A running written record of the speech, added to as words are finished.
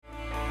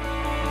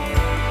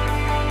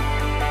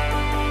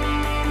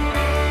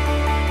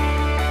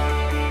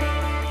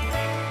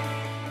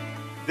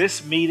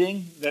this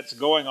meeting that's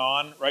going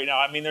on right now.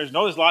 I mean, there's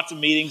lots of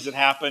meetings that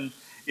happen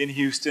in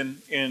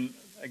Houston in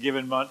a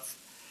given month,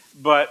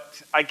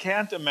 but I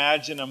can't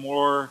imagine a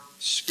more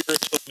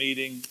spiritual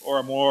meeting or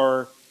a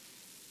more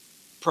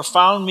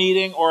profound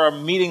meeting or a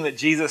meeting that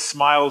Jesus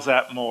smiles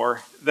at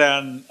more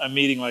than a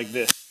meeting like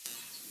this,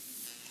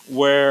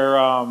 where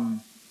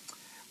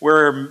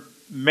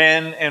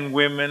men and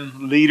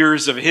women,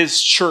 leaders of his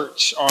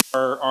church,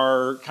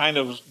 are kind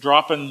of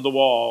dropping the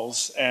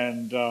walls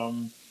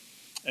and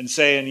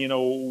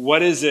saying,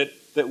 what is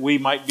it that we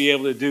might be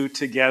able to do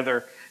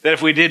together? That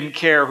if we didn't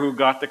care who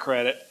got the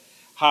credit,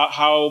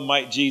 how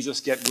might Jesus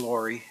get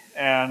glory?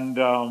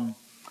 And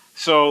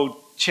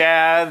so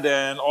Chad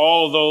and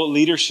all the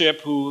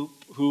leadership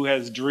who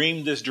has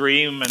dreamed this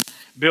dream and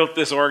built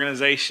this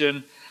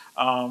organization.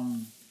 I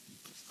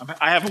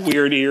have a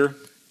weird ear,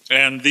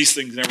 and these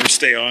things never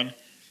stay on.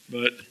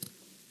 But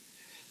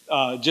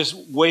just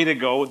way to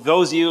go.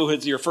 Those of you,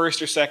 it's your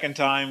first or second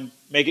time,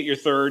 make it your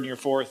third and your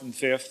fourth and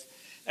fifth.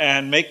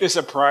 And make this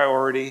a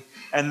priority.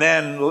 And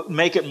then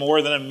make it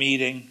more than a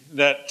meeting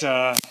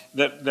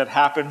that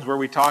happens where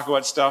we talk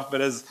about stuff.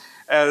 But as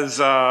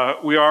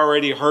we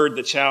already heard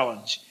the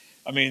challenge,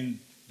 I mean,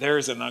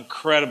 there's an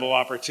incredible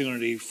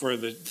opportunity for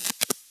the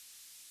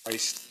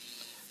Christ.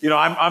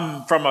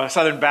 I'm from a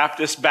Southern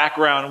Baptist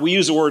background. We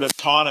use the word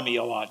autonomy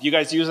a lot. You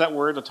guys use that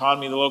word,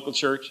 autonomy in the local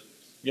church?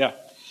 Yeah.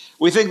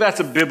 We think that's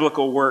a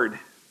biblical word.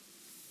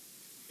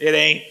 It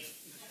ain't.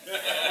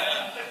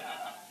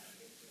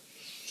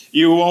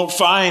 You won't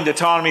find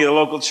autonomy of the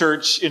local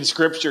church in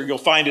Scripture. You'll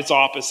find its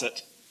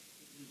opposite.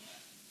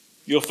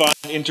 You'll find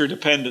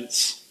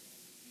interdependence.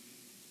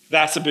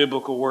 That's a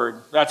biblical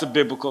word. That's a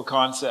biblical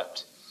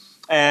concept.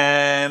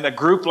 And a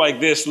group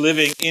like this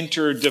living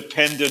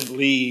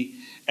interdependently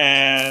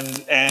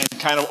and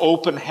kind of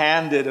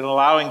open-handed and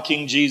allowing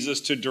King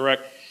Jesus to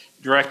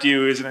direct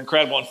you is an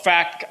incredible. In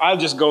fact, I'll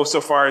just go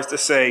so far as to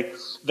say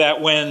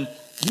that when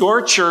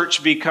your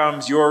church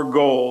becomes your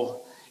goal,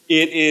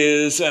 it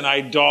is an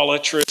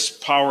idolatrous,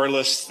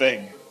 powerless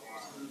thing.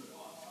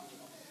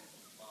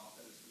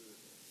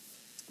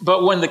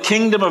 But when the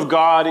kingdom of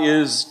God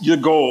is your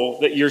goal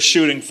that you're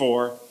shooting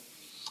for,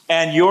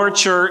 and your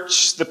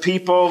church, the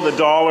people, the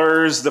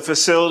dollars, the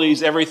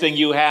facilities, everything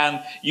you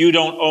have, you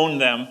don't own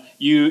them.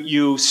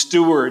 You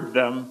steward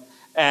them,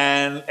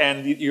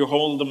 and you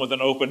hold them with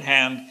an open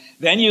hand.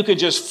 Then you could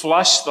just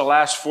flush the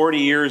last 40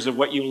 years of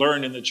what you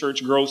learned in the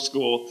church growth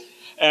school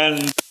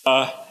and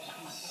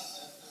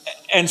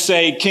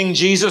say, King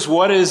Jesus,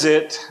 what is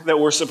it that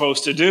we're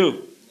supposed to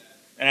do?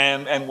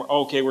 And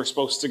okay, we're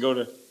supposed to go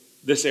to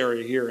this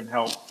area here and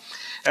help.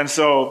 And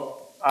so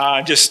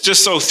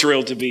just so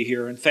thrilled to be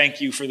here, and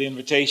thank you for the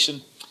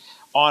invitation.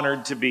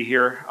 Honored to be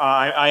here.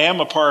 I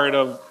am a part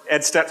of,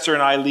 Ed Stetzer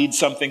and I lead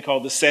something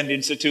called the Send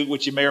Institute,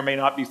 which you may or may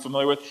not be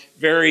familiar with.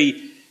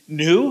 Very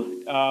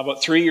new,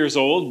 about 3 years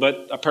old,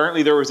 but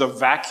apparently there was a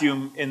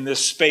vacuum in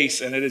this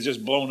space, and it has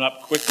just blown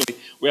up quickly.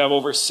 We have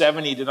over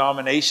 70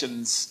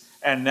 denominations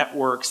and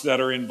networks that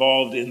are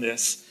involved in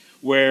this,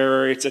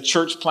 where it's a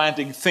church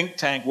planting think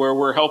tank where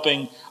we're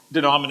helping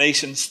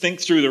denominations think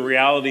through the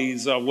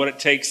realities of what it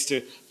takes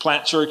to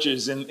plant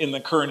churches in the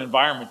current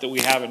environment that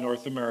we have in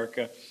North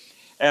America.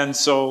 And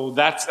so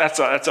that's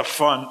a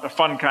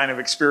fun kind of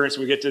experience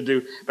we get to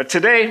do. But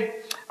today,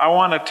 I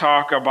want to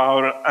talk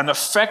about an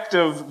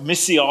effective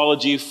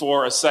missiology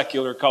for a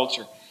secular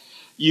culture.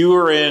 You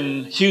were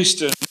in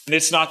Houston, and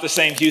it's not the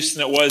same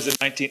Houston it was in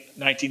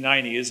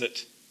 1990, is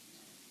it?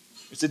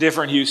 It's a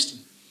different Houston.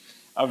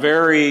 A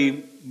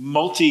very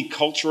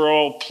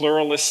multicultural,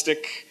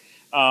 pluralistic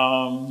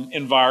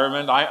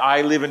environment.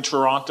 I live in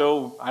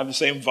Toronto. I have the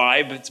same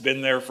vibe. It's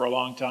been there for a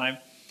long time.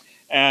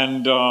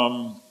 And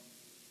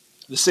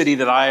the city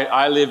that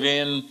I live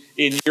in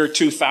year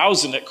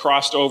 2000, it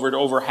crossed over to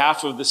over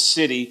half of the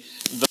city,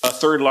 the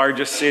third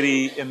largest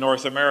city in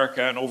North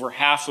America, and over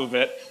half of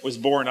it was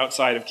born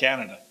outside of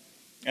Canada.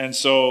 And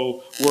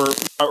so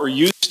we're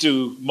used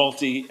to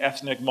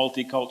multi-ethnic,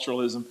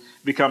 multiculturalism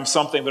become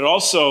something, but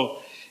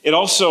it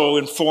also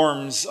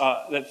informs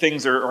that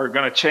things are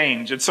going to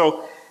change. And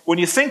so when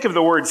you think of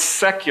the word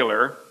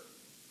secular,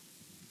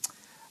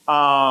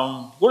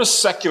 what does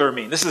secular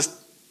mean?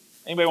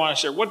 Anybody want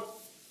to share? What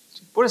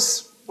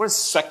does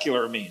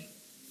secular mean?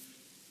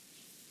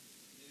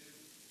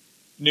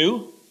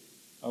 New?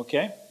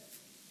 Okay.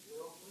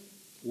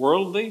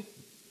 Worldly?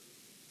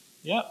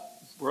 Yeah,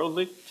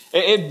 worldly.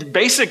 It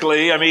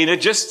basically, I mean,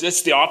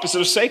 it's the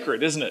opposite of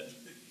sacred, isn't it?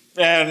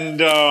 And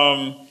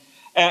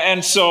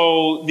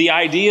so the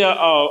idea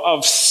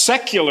of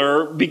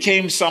secular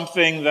became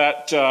something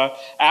that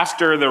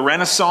after the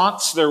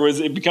Renaissance,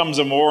 it becomes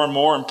a more and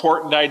more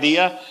important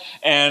idea,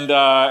 and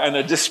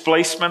a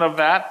displacement of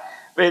that.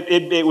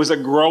 It was a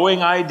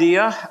growing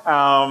idea,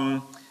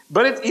 but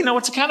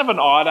it's kind of an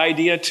odd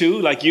idea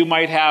too. Like you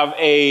might have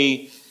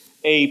a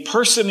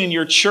person in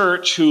your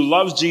church who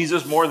loves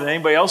Jesus more than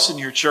anybody else in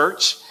your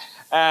church,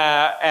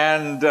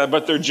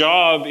 but their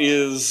job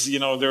is,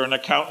 they're an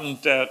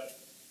accountant at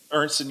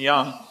Ernst &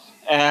 Young,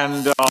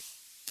 and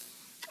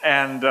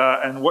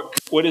And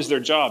what is their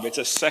job? It's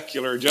a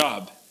secular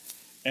job.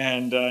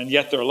 And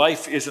yet their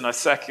life isn't a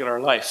secular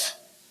life.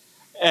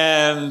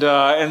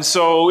 And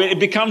so it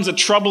becomes a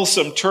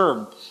troublesome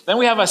term. Then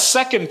we have a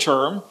second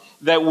term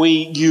that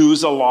we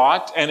use a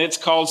lot, and it's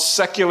called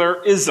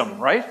secularism,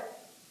 right?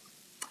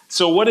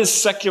 So what is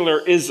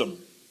secularism?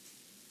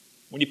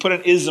 When you put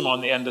an ism on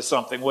the end of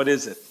something, what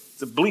is it?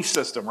 It's a belief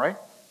system, right?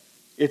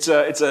 It's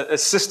a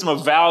system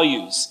of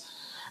values.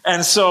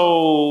 And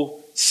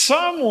so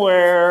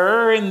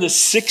somewhere in the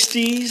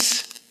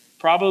 60s,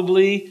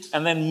 probably,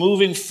 and then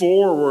moving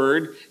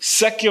forward,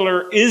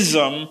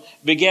 secularism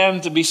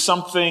began to be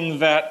something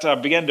that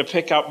began to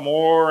pick up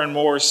more and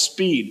more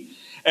speed.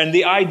 And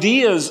the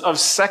ideas of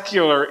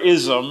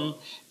secularism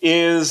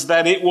is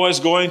that it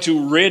was going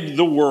to rid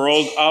the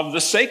world of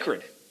the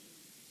sacred.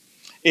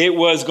 It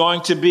was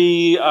going to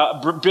be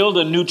build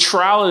a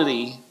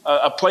neutrality,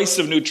 a place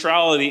of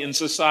neutrality in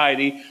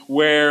society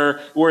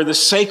where the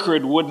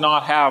sacred would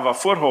not have a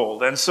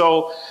foothold. And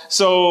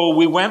so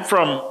we went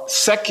from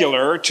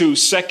secular to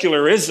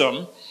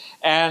secularism,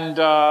 and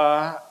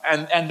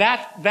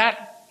that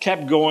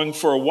kept going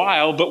for a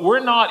while. But we're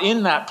not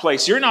in that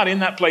place. You're not in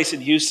that place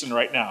in Houston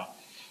right now.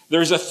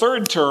 There's a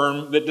third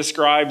term that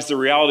describes the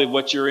reality of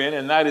what you're in,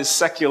 and that is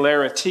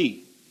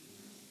secularity.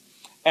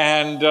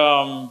 And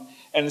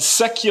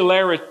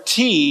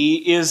secularity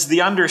is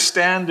the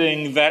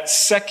understanding that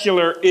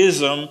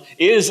secularism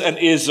is an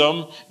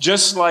ism,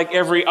 just like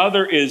every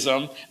other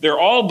ism. They're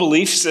all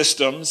belief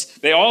systems.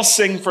 They all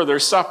sing for their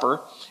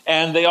supper,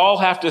 and they all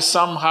have to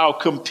somehow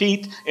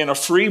compete in a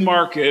free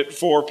market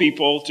for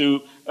people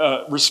to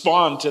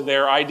respond to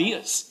their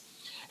ideas.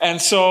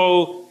 And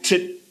so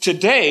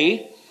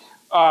today,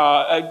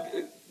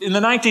 in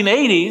the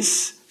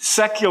 1980s,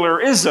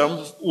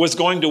 secularism was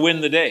going to win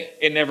the day.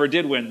 It never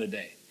did win the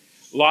day.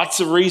 Lots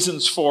of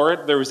reasons for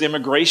it. There was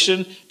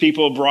immigration.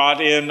 People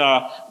brought in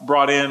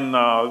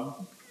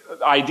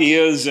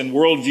ideas and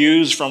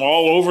worldviews from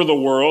all over the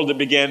world that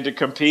began to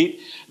compete.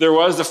 There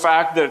was the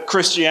fact that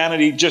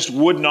Christianity just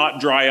would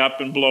not dry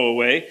up and blow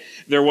away.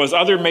 There was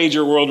other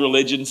major world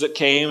religions that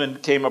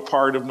came a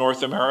part of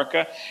North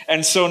America.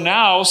 And so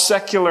now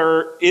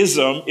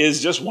secularism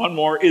is just one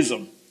more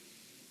ism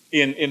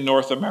in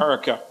North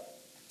America,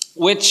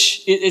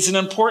 which is an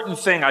important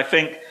thing, I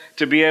think,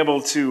 to be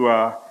able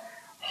to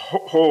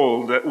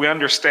hold, that we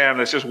understand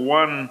there's just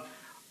one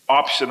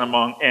option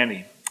among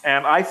any.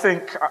 And I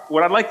think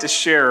what I'd like to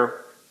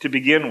share to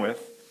begin with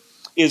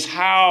is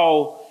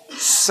how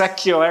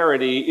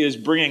secularity is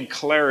bringing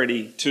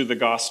clarity to the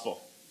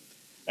gospel,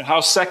 and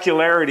how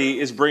secularity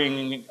is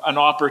bringing an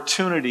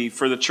opportunity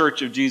for the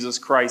Church of Jesus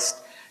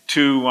Christ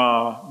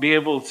to be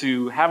able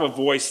to have a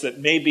voice that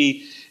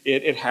maybe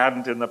it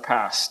hadn't in the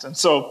past. And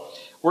so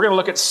we're going to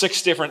look at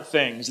 6 different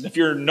things. And if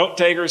you're note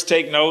takers,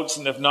 take notes.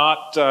 And if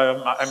not,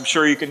 I'm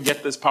sure you can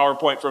get this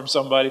PowerPoint from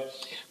somebody.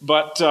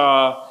 But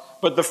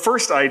the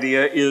first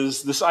idea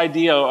is this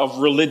idea of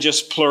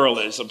religious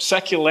pluralism.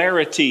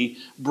 Secularity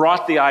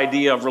brought the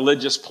idea of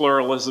religious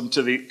pluralism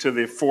to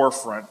the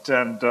forefront.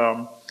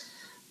 And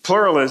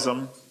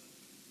pluralism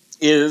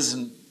is,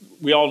 and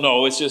we all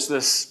know, it's just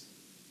this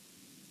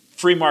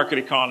free market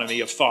economy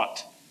of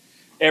thought.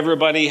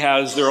 Everybody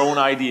has their own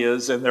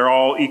ideas, and they're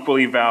all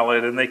equally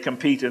valid, and they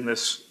compete in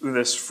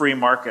this free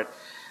market.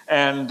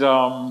 And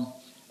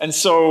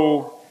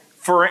so,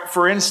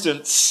 for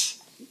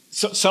instance,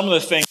 some of the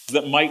things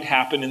that might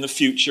happen in the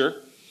future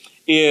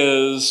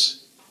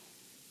is,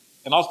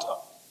 and a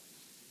lot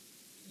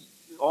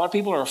of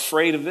people are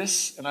afraid of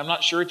this, and I'm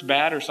not sure it's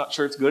bad or I'm not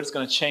sure it's good. It's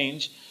going to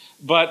change,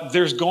 but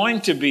there's going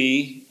to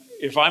be,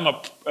 if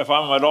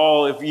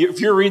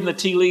you're reading the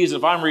tea leaves,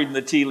 if I'm reading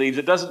the tea leaves,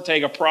 it doesn't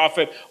take a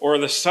prophet or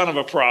the son of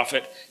a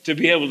prophet to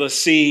be able to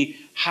see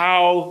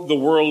how the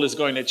world is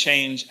going to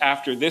change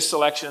after this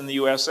election in the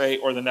USA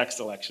or the next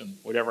election,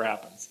 whatever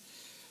happens.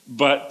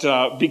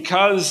 But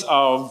because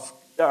of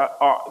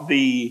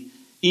the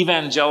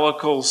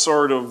evangelical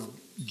sort of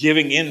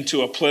giving in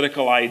to a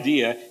political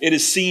idea, it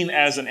is seen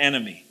as an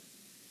enemy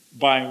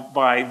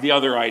by the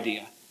other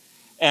idea.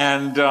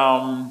 And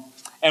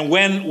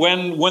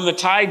when the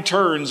tide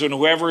turns and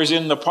whoever is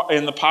in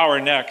the power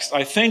next,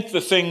 I think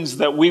the things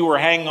that we were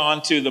hanging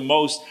on to the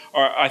most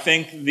are, I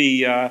think,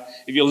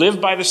 if you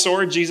live by the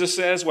sword, Jesus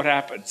says, what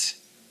happens?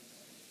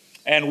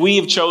 And we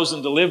have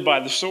chosen to live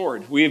by the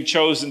sword. We have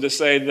chosen to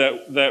say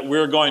that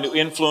we're going to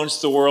influence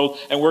the world,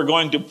 and we're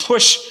going to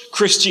push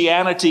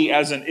Christianity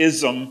as an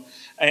ism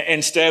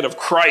instead of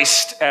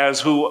Christ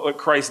as what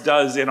Christ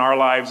does in our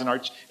lives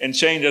and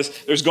change us.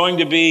 There's going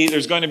to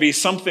be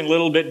something a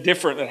little bit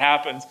different that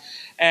happens.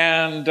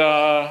 And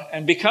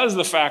because of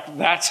the fact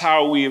that's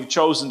how we have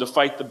chosen to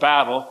fight the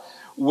battle,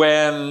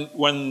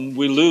 when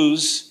we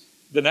lose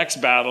the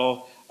next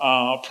battle,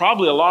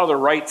 probably a lot of the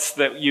rights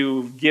that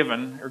you've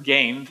given or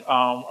gained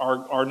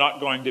are not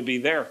going to be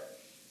there,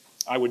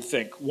 I would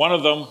think. One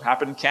of them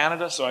happened in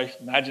Canada, so I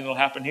imagine it'll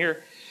happen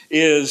here,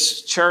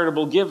 is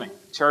charitable giving,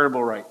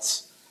 charitable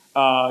rights.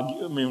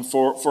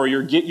 For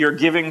your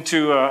giving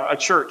to a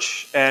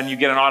church, and you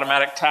get an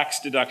automatic tax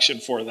deduction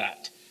for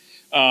that.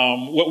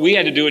 What we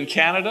had to do in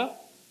Canada,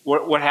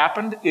 what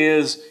happened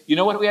is, you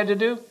know what we had to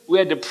do? We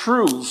had to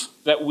prove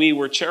that we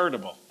were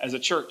charitable as a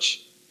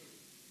church.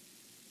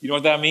 You know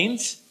what that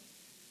means?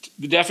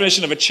 The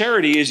definition of a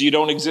charity is you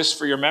don't exist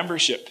for your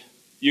membership.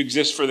 You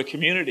exist for the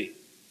community.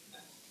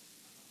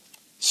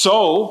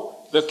 So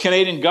the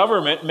Canadian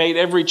government made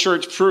every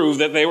church prove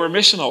that they were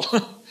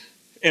missional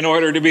in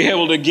order to be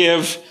able to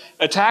give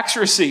a tax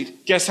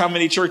receipt. Guess how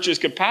many churches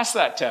could pass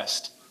that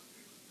test?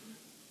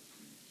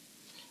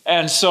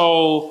 And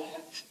so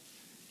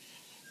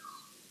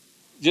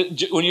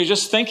when you're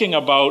just thinking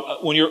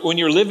about, when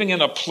you're living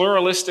in a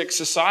pluralistic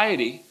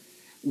society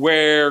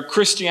where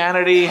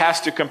Christianity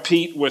has to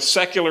compete with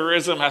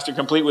secularism, has to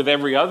compete with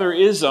every other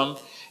ism,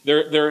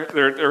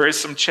 there is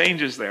some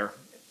changes there.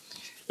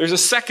 There's a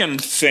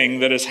second thing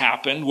that has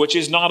happened, which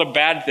is not a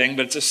bad thing,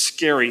 but it's a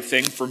scary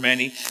thing for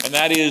many, and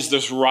that is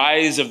this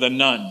rise of the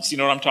nuns. You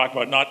know what I'm talking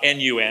about? Not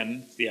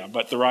N-U-N,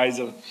 but the rise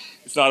of,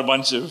 it's not a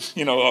bunch of,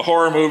 a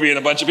horror movie and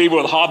a bunch of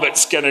people with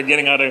hobbits kind of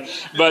getting out of,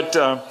 but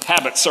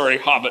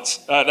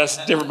hobbits. That's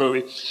a different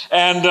movie.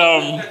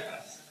 And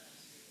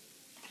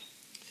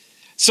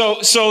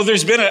so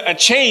there's been a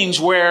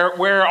change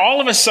where all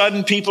of a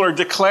sudden people are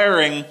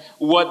declaring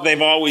what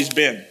they've always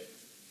been.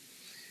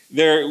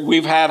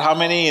 We've had how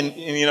many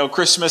in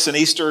Christmas and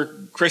Easter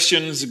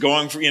Christians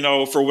going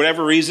for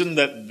whatever reason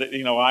that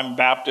I'm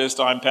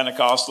Baptist, I'm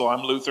Pentecostal,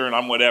 I'm Lutheran,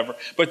 I'm whatever,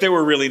 but they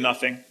were really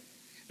nothing.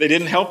 They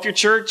didn't help your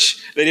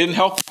church. They didn't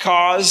help the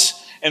cause.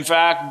 In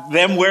fact,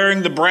 them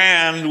wearing the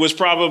brand was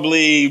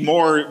probably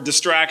more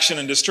distraction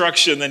and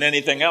destruction than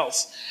anything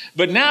else.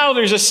 But now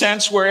there's a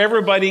sense where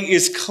everybody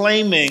is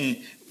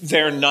claiming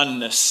their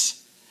nonness.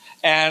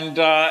 And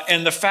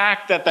the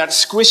fact that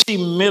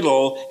squishy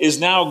middle is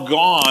now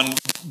gone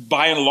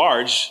by and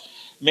large,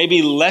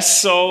 maybe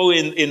less so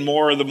in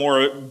more of the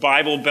more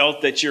Bible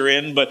belt that you're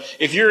in, but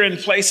if you're in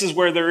places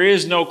where there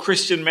is no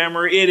Christian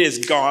memory, it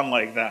is gone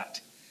like that.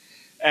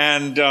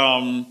 And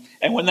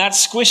when that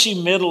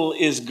squishy middle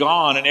is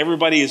gone and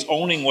everybody is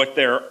owning what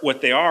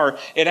they are,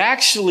 it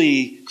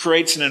actually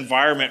creates an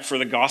environment for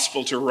the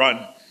gospel to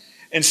run.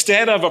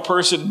 Instead of a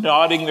person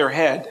nodding their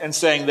head and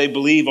saying they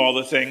believe all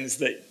the things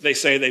that they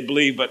say they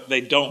believe, but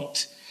they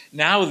don't,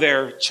 now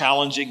they're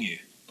challenging you.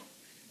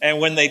 And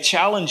when they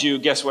challenge you,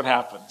 guess what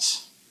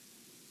happens?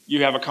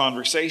 You have a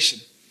conversation.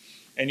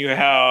 And you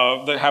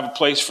have a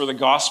place for the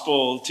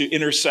gospel to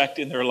intersect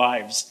in their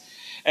lives.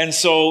 And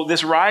so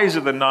this rise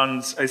of the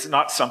nuns is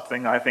not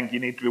something I think you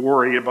need to be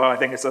worried about. I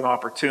think it's an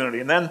opportunity.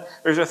 And then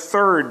there's a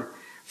third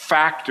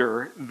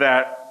factor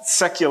that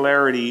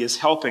secularity is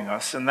helping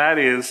us, and that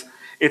is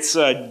it's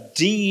a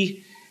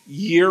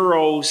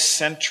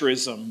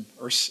de-Eurocentrism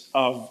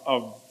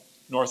of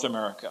North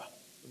America,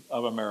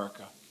 of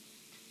America.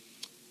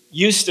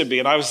 Used to be,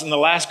 and I was in the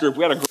last group,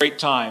 we had a great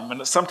time.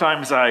 And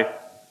sometimes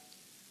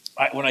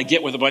when I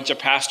get with a bunch of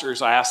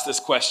pastors, I ask this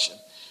question.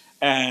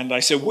 And I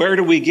said, where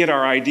do we get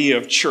our idea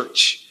of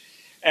church?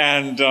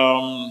 And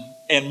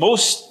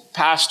most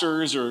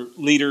pastors or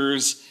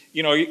leaders,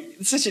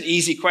 it's such an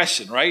easy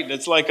question, right?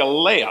 It's like a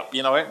layup,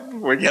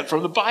 we get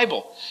from the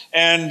Bible.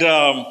 And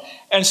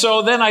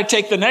so then I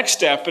take the next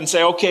step and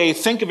say, okay,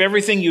 think of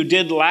everything you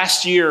did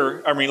last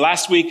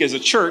week as a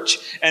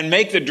church and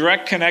make the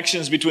direct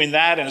connections between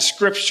that and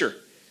Scripture.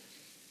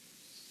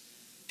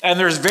 And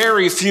there's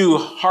very few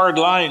hard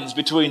lines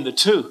between the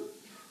two.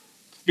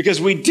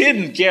 Because we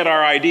didn't get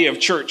our idea of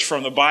church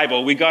from the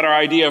Bible. We got our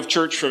idea of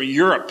church from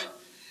Europe.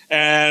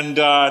 And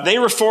they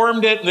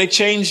reformed it. They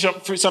changed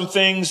some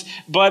things.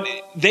 But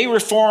they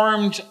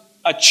reformed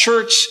a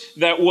church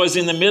that was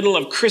in the middle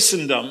of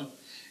Christendom,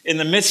 in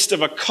the midst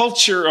of a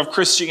culture of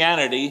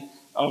Christianity,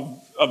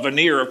 of a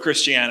veneer of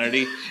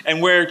Christianity,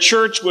 and where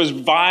church was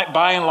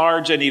by and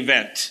large an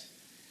event.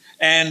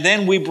 And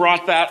then we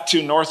brought that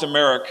to North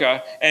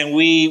America, and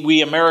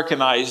we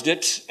Americanized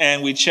it,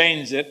 and we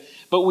changed it.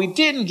 But we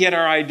didn't get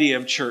our idea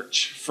of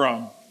church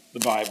from the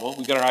Bible.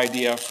 We got our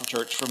idea of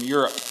church from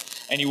Europe.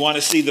 And you want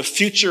to see the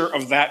future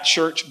of that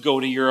church,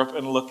 go to Europe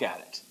and look at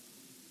it.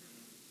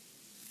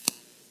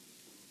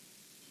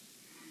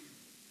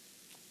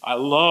 I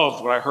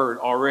loved what I heard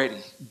already.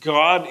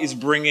 God is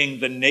bringing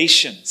the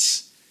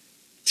nations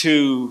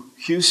to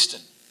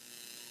Houston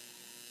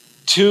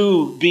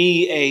to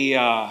be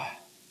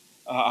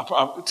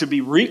to be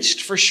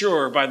reached for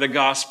sure by the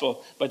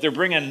gospel, but they're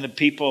bringing the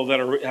people that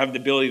have the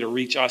ability to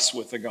reach us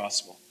with the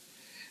gospel.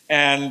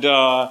 And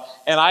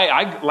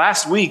I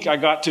last week I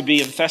got to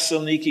be in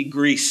Thessaloniki,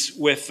 Greece,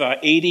 with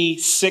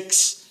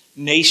 86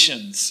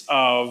 nations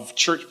of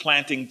church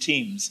planting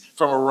teams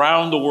from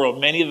around the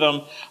world.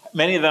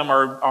 Many of them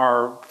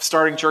are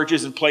starting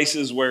churches in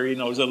places where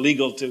it's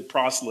illegal to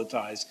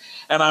proselytize.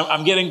 And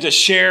I'm getting to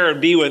share and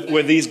be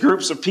with these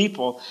groups of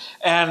people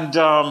and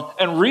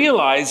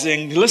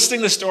realizing,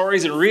 listening to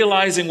stories and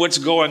realizing what's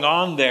going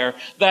on there,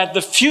 that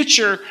the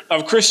future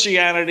of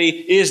Christianity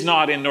is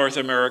not in North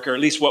America, or at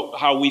least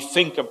how we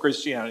think of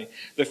Christianity.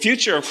 The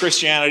future of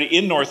Christianity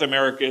in North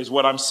America is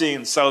what I'm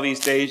seeing in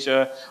Southeast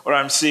Asia, what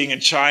I'm seeing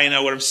in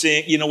China, what I'm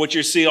seeing, what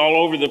you see all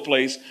over the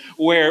place,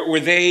 where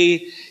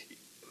they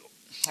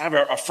have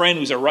a friend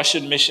who's a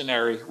Russian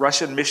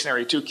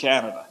missionary to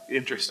Canada.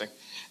 Interesting.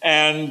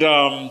 And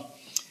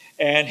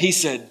he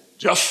said,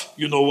 Jeff,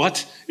 you know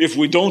what? If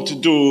we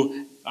don't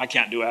do, I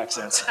can't do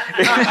accents.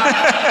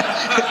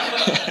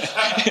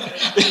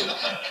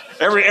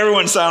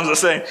 Everyone sounds the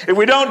same. If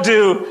we don't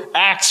do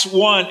Acts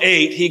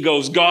 1:8, he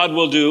goes, God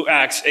will do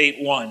Acts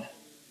 8:1.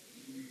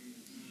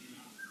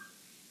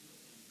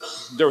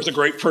 There was a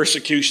great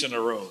persecution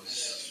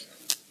arose.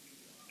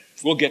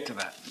 We'll get to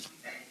that.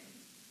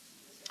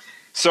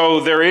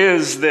 So there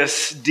is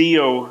this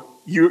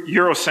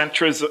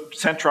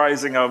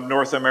Eurocentrizing of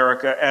North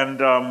America, and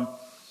the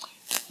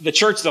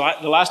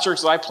last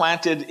church that I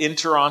planted in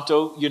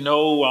Toronto, you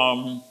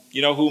know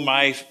who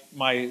my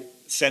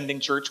sending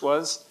church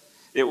was?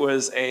 It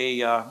was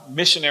a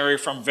missionary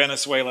from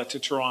Venezuela to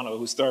Toronto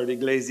who started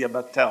Iglesia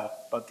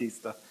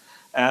Bautista.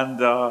 And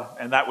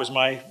that was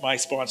my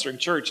sponsoring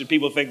church. And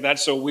people think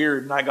that's so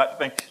weird. And I got to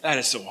think, that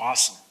is so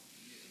awesome.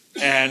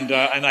 And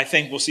I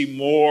think we'll see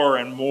more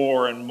and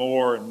more and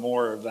more and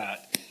more of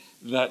that.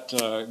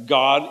 That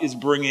God is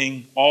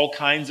bringing all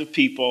kinds of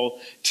people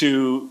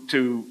to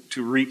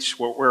reach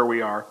where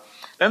we are.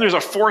 Then there's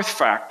a fourth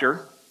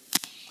factor.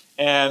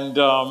 And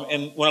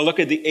when I look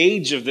at the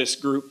age of this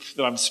group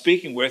that I'm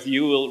speaking with,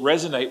 you will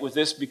resonate with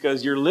this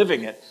because you're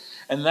living it.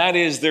 And that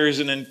is, there's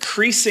an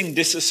increasing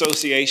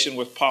disassociation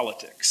with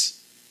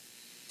politics.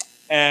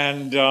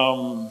 And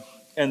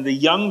the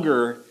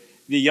younger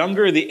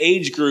the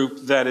age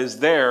group that is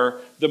there,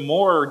 the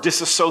more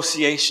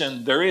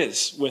disassociation there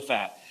is with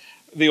that.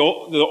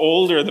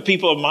 The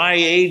people of my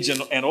age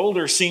and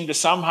older seem to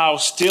somehow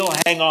still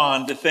hang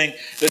on to think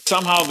that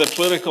somehow the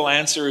political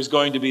answer is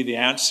going to be the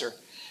answer.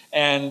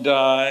 And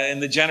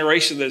the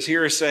generation that's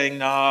here is saying,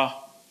 no,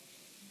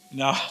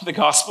 the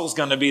gospel is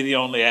going to be the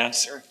only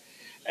answer.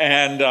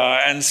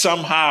 And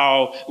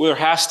somehow there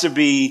has to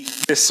be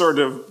this sort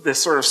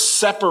of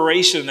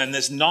separation and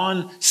this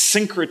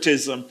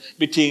non-syncretism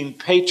between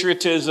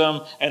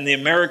patriotism and the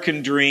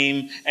American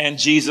dream and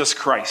Jesus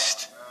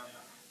Christ.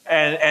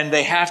 And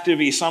they have to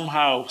be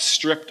somehow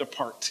stripped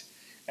apart.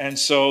 And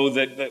so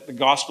that the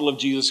gospel of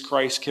Jesus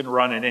Christ can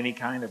run in any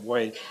kind of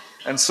way.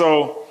 And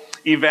so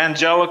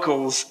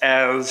evangelicals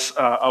as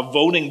a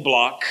voting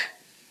bloc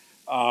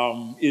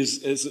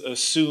is a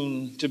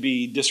soon to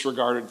be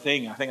disregarded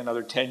thing. I think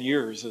another 10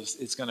 years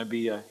it's going to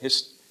be a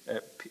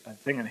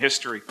thing in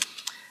history.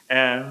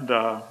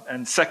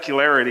 And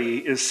secularity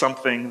is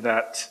something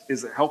that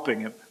is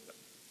helping it.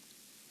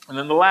 And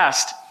then the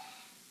last,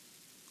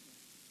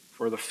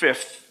 for the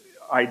fifth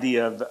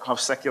idea of how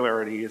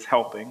secularity is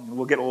helping, and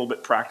we'll get a little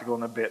bit practical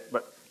in a bit,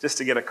 but just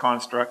to get a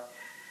construct,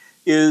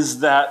 is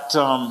that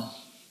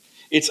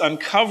it's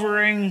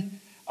uncovering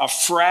a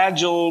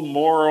fragile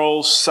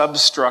moral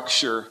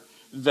substructure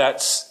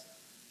that's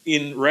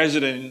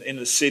resident in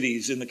the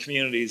cities, in the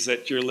communities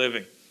that you're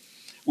living.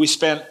 We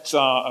spent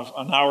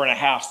an hour and a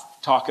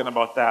half talking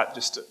about that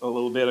just a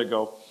little bit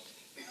ago.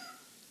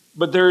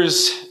 But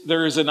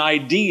there's an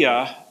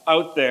idea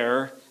out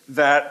there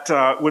that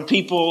when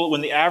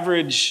the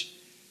average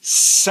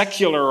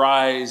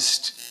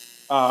secularized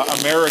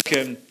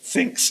American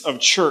thinks of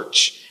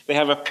church, they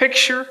have a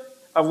picture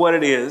of what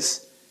it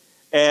is,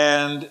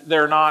 and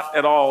they're not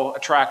at all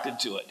attracted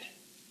to it.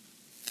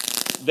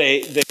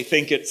 They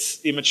think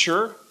it's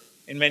immature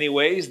in many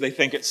ways. They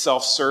think it's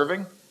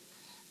self-serving,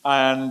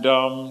 and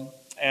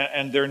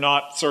they're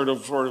not sort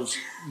of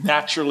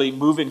naturally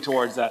moving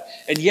towards that.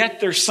 And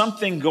yet there's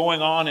something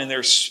going on in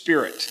their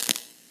spirit.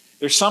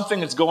 There's something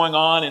that's going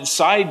on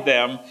inside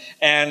them,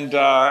 and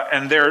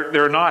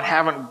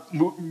haven't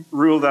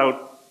ruled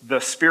out the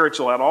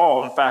spiritual at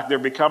all. In fact, they're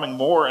becoming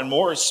more and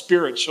more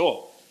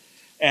spiritual.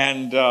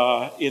 And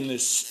in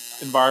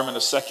this environment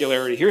of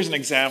secularity, here's an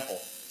example.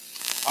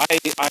 I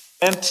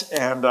went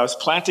and I was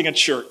planting a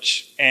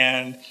church,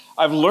 and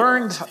I've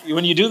learned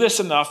when you do this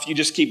enough, you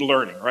just keep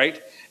learning,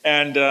 right?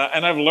 And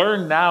I've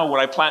learned now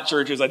when I plant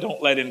churches, I don't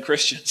let in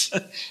Christians,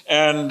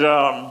 and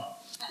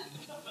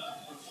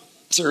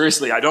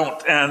seriously, I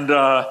don't. And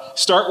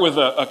start with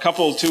a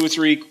couple, 2 or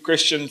 3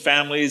 Christian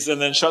families, and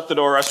then shut the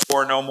door, us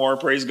 4, no more,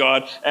 praise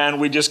God, and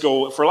we just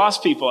go for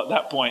lost people at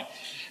that point.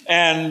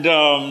 And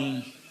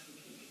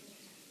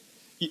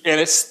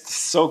it's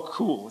so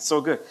cool, it's so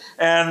good.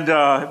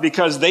 And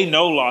because they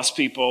know lost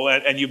people,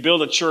 and you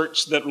build a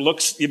church that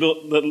looks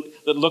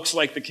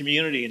like the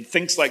community and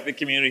thinks like the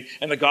community,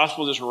 and the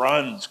gospel just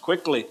runs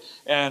quickly.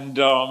 And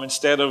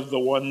instead of the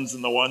ones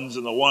and the ones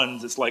and the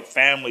ones, it's like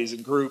families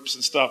and groups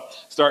and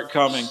stuff start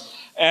coming.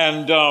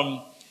 And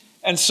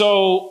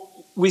so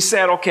we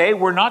said, okay,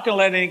 we're not going to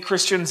let any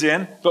Christians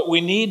in, but we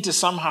need to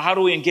somehow, how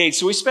do we engage?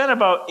 So we spent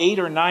about 8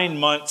 or 9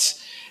 months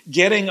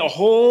getting a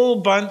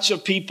whole bunch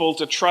of people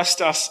to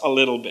trust us a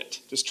little bit.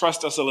 Just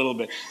trust us a little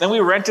bit. Then we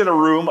rented a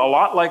room a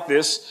lot like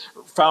this,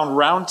 found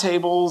round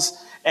tables,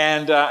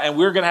 and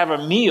we were going to have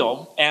a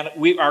meal. And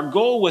our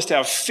goal was to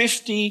have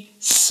 50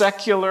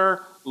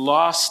 secular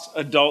lost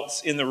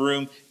adults in the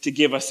room to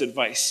give us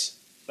advice.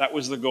 That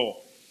was the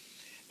goal.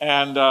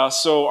 And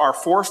so our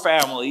 4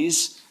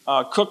 families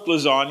cooked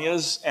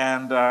lasagnas,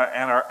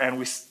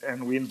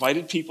 and we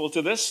invited people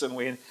to this, and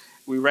we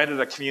rented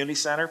a community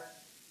center,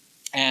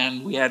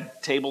 and we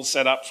had tables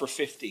set up for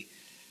 50.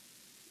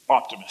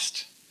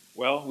 Optimist.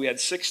 Well, we had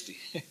 60.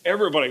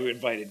 Everybody we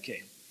invited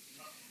came,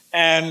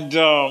 and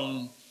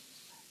they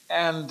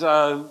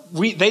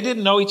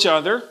didn't know each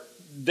other.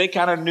 They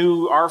kind of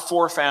knew our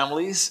four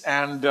families,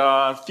 and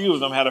a few of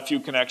them had a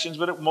few connections,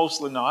 but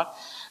mostly not.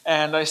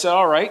 And I said,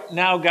 all right,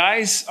 now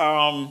guys,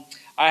 I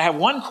have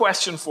one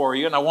question for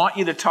you, and I want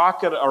you to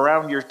talk it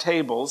around your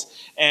tables,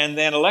 and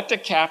then elect a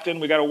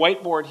captain. We got a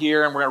whiteboard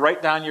here, and we're going to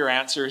write down your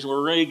answers.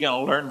 We're really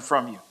going to learn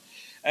from you.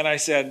 And I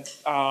said,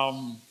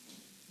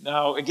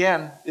 now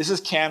again, this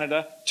is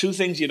Canada. Two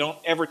things you don't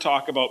ever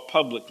talk about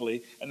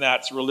publicly, and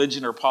that's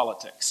religion or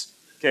politics.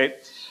 Okay?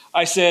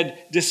 I said,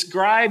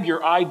 describe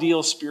your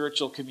ideal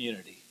spiritual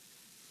community.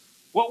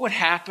 What would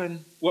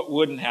happen? What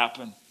wouldn't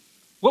happen?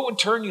 What would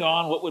turn you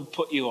on? What would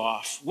put you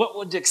off? What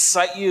would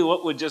excite you?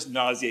 What would just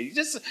nauseate you?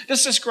 Just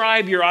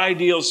describe your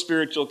ideal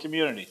spiritual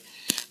community.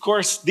 Of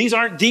course, these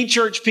aren't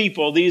de-church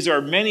people. These are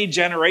many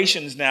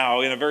generations now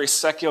in a very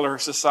secular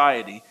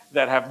society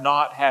that have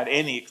not had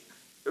any.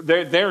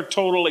 Their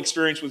total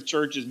experience with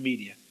church is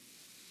media.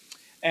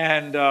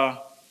 And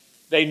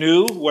they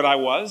knew what I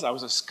was. I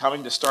was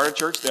coming to start a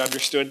church. They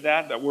understood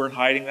that we weren't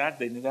hiding that.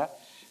 They knew that.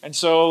 And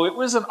so it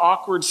was an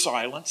awkward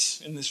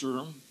silence in this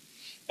room.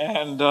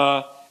 And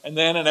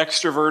then an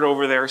extrovert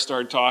over there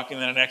started talking,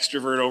 and then an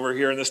extrovert over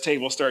here on this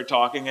table started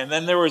talking, and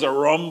then there was a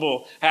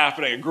rumble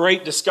happening, a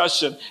great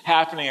discussion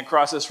happening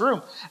across this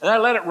room. And I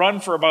let it run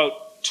for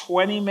about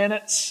 20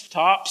 minutes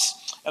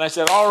tops. And I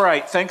said, all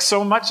right, thanks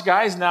so much,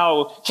 guys.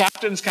 Now,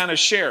 captains kind of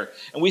share.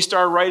 And we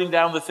started writing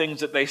down the things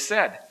that they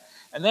said.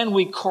 And then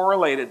we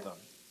correlated them.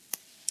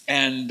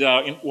 And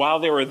while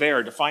they were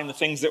there, to find the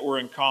things that were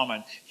in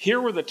common.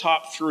 Here were the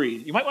top three.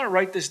 You might want to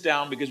write this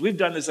down because we've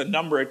done this a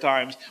number of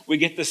times. We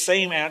get the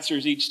same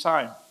answers each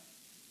time.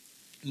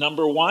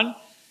 Number one,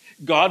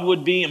 God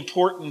would be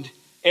important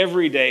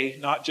every day,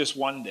 not just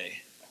one day.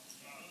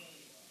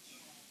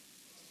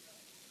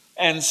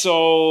 And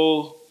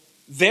so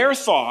their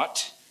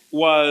thought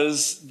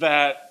was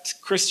that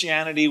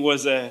Christianity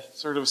was a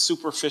sort of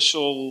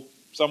superficial,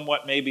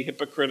 somewhat maybe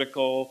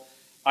hypocritical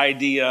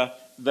idea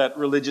that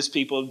religious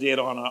people did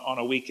on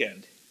a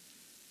weekend.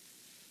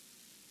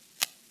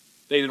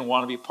 They didn't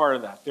want to be part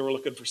of that. They were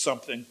looking for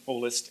something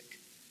holistic.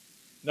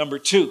 Number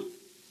two,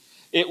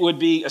 it would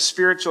be a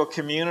spiritual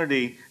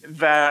community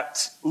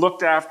that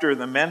looked after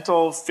the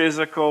mental,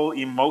 physical,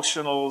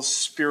 emotional,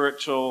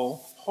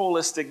 spiritual,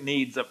 holistic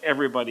needs of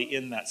everybody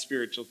in that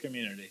spiritual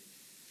community.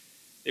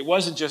 It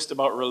wasn't just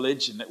about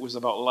religion, it was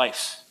about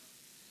life.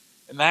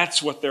 And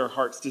that's what their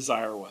heart's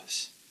desire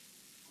was.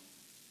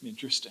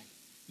 Interesting.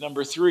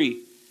 Number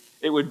three,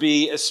 it would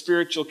be a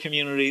spiritual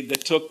community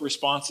that took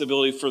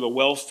responsibility for the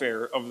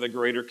welfare of the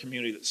greater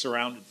community that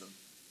surrounded them.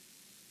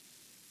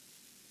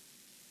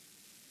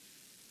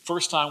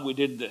 First time we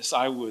did this,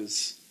 I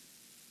was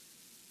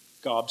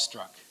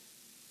gobstruck.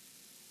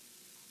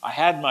 I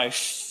had my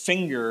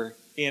finger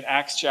in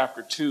Acts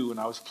chapter 2, and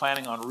I was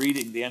planning on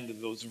reading the end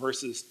of those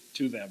verses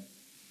to them.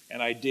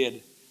 And I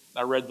did.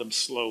 I read them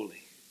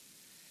slowly.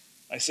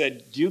 I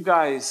said, do you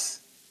guys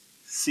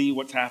see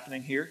what's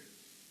happening here?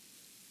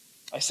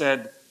 I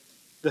said,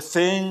 the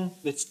thing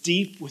that's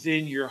deep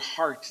within your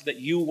heart that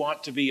you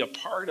want to be a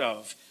part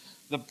of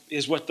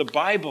is what the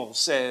Bible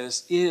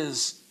says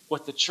is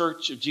what the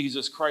Church of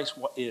Jesus Christ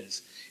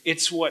is.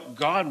 It's what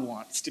God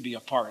wants to be a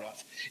part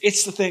of.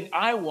 It's the thing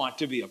I want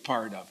to be a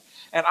part of.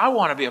 And I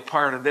want to be a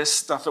part of this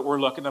stuff that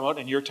we're looking about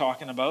and you're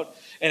talking about.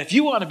 And if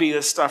you want to be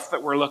this stuff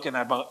that we're looking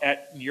about and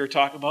you're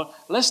talking about,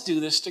 let's do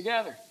this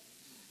together.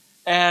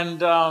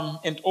 And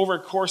over a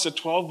course of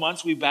 12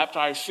 months, we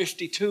baptized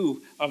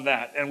 52 of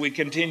that. And we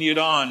continued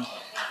on.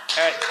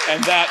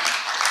 And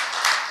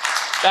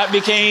that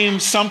became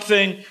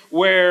something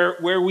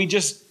where we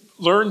just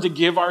learned to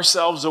give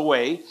ourselves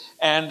away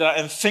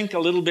and think a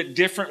little bit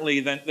differently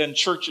than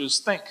churches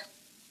think.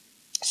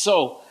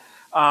 So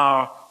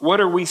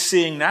what are we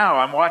seeing now?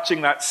 I'm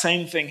watching that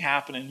same thing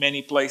happen in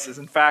many places.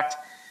 In fact,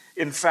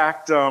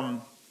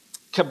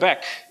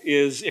 Quebec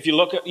is, if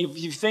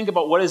you think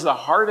about what is the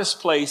hardest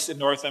place in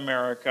North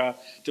America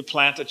to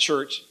plant a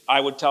church, I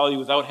would tell you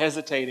without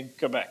hesitating,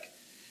 Quebec.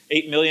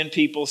 8 million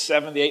people,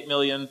 7 to 8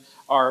 million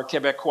are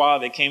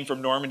Quebecois. They came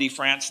from Normandy,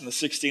 France in the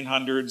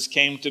 1600s,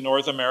 came to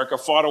North America,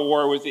 fought a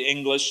war with the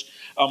English,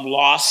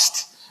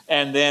 lost,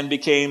 and then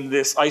became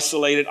this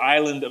isolated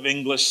island of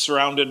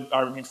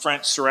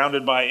French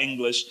surrounded by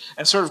English,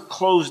 and sort of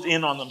closed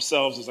in on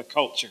themselves as a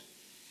culture.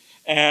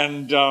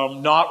 And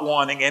not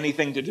wanting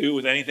anything to do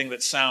with anything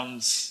that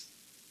sounds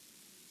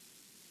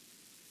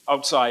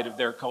outside of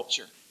their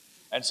culture.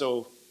 And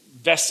so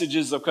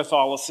vestiges of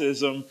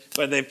Catholicism,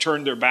 but they've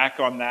turned their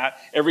back on that.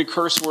 Every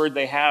curse word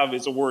they have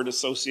is a word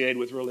associated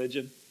with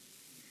religion.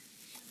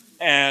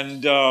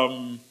 And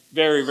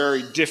very,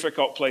 very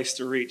difficult place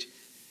to reach.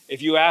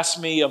 If you ask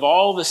me, of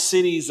all the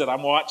cities that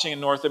I'm watching in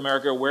North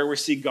America, where we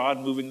see God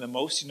moving the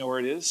most, you know where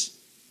it is?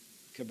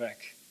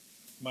 Quebec,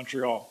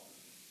 Montreal.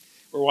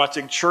 We're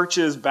watching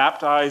churches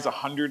baptize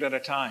 100 at a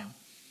time.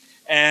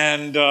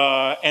 And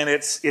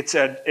it's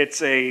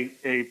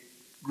a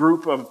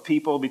group of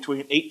people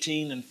between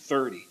 18 and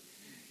 30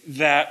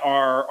 that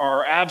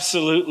are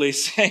absolutely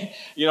saying,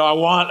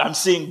 I'm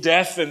seeing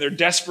death, and they're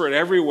desperate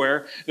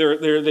everywhere.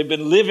 They've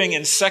been living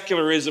in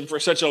secularism for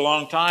such a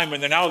long time,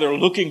 and now they're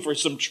looking for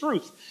some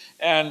truth.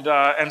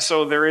 And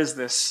so there is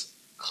this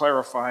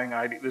clarifying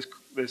idea,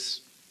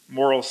 this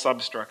moral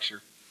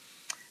substructure.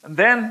 And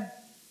then,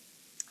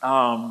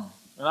 and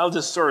I'll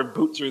just sort of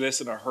boot through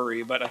this in a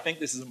hurry, but I think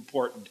this is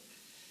important.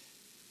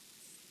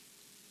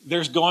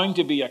 There's going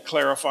to be a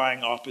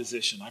clarifying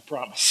opposition, I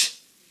promise.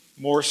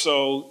 More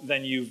so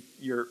than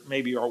you're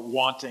maybe are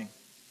wanting.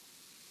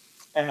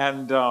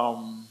 And a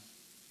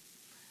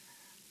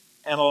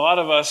lot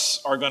of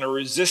us are going to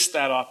resist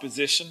that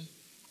opposition,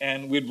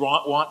 and we'd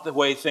want the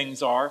way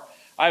things are.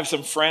 I have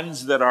some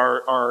friends that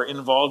are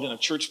involved in a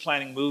church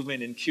planting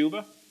movement in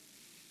Cuba.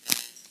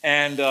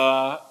 And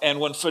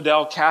when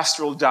Fidel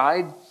Castro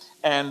died,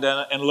 and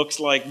looks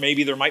like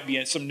maybe there might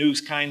be some new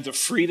kinds of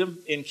freedom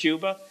in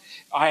Cuba,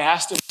 I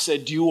asked him, I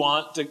said, do you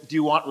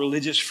want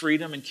religious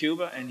freedom in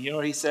Cuba? And you know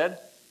what he said?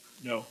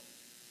 No.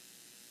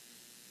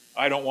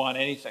 I don't want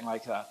anything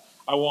like that.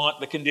 I want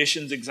the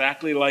conditions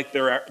exactly like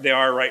they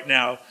are right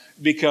now,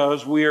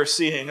 because we are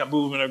seeing a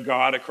movement of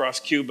God across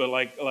Cuba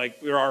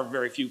like there are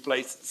very few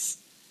places.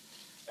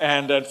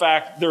 And in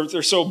fact,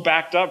 they're so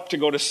backed up to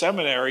go to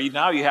seminary,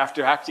 now you have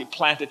to actually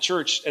plant a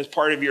church as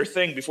part of your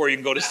thing before you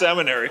can go to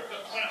seminary.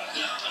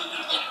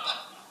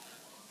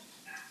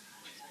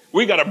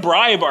 We got to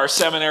bribe our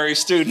seminary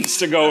students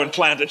to go and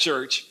plant a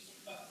church.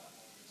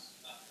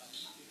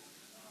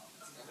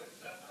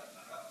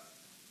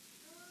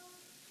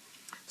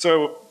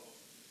 So,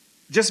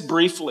 just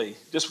briefly,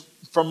 just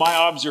from my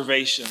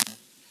observation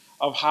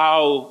of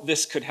how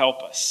this could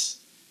help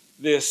us,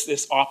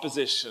 this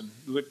opposition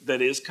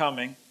that is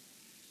coming.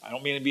 I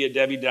don't mean to be a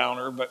Debbie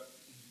Downer, but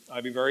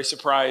I'd be very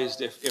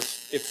surprised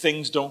if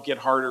things don't get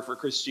harder for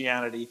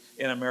Christianity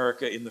in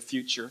America in the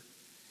future.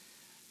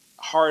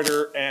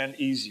 Harder and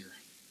easier.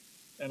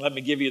 And let me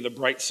give you the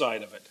bright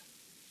side of it.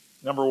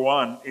 Number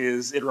one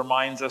is it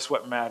reminds us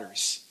what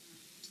matters.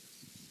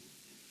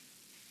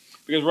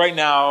 Because right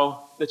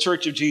now, the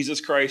Church of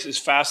Jesus Christ is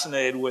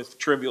fascinated with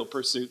trivial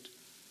pursuit.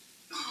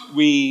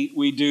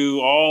 We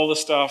do all the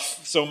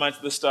stuff, so much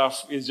of the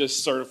stuff is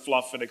just sort of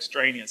fluff and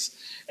extraneous.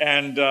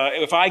 And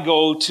if I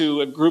go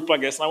to a group like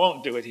this, and I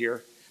won't do it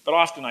here, but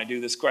often I do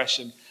this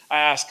question, I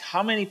ask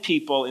how many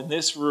people in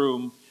this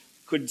room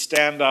could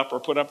stand up or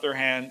put up their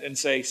hand and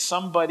say,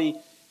 somebody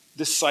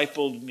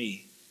discipled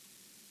me.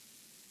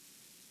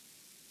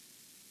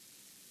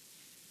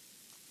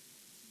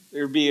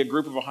 There would be a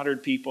group of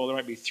 100 people, there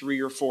might be 3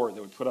 or 4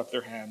 that would put up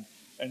their hand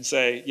and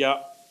say,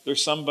 yeah,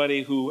 there's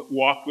somebody who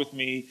walked with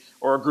me,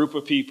 or a group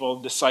of people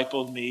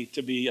discipled me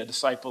to be a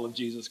disciple of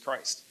Jesus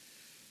Christ.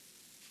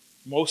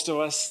 Most of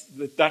us,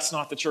 that's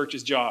not the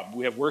church's job.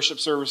 We have worship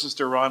services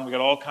to run. We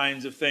got all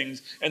kinds of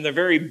things. And the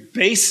very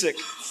basic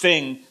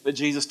thing that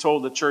Jesus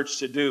told the church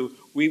to do,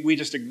 we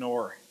just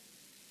ignore.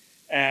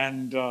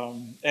 And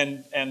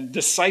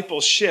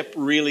discipleship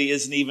really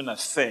isn't even a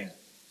thing.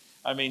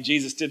 I mean,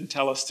 Jesus didn't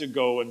tell us to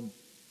go and,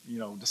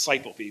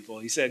 disciple people.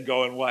 He said,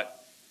 go and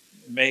what?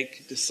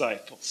 Make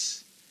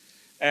disciples.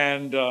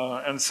 And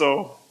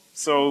so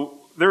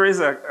there is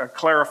a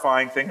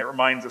clarifying thing that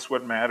reminds us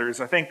what matters.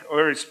 I think I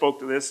already spoke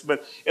to this,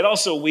 but it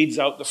also weeds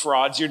out the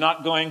frauds. You're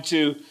not going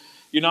to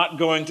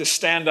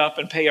stand up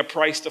and pay a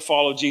price to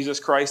follow Jesus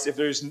Christ. If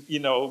there's,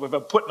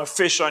 if putting a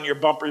fish on your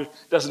bumper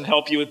doesn't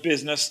help you with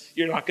business,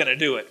 you're not going to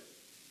do it.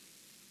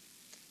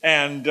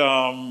 And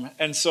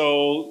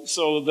so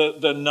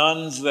the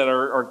nuns that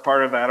are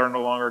part of that are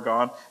no longer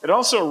gone. It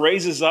also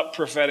raises up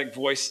prophetic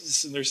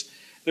voices, and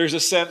there's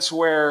a sense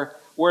where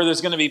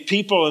there's going to be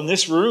people in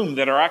this room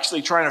that are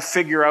actually trying to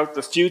figure out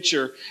the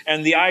future,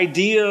 and the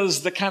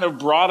ideas that kind of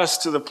brought us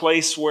to the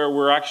place where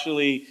we're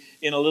actually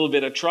in a little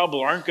bit of trouble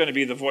aren't going to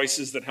be the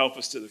voices that help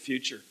us to the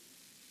future.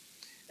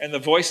 And the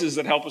voices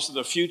that help us to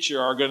the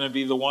future are going to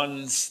be the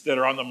ones that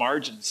are on the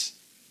margins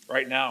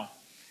right now,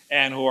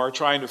 and who are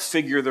trying to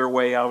figure their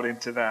way out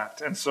into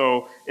that. And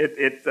so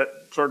that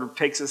sort of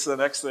takes us to the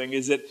next thing,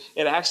 is it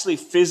actually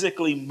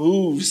physically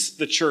moves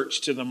the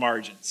church to the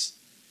margins.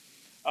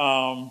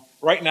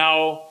 Right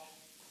now,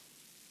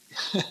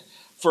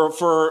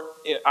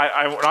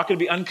 I'm not going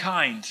to be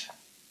unkind,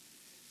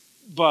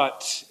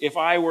 but if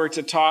I were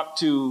to talk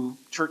to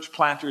church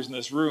planters in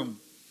this room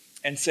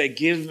and say,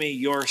 give me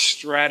your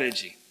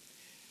strategy,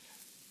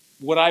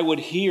 what I would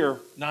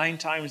hear 9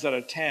 times out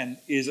of 10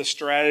 is a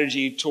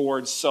strategy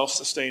towards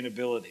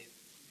self-sustainability.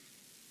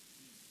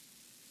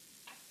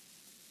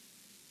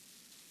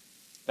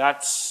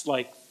 That's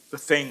like the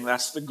thing,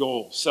 that's the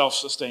goal,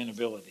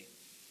 self-sustainability.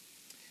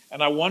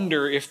 And I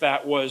wonder if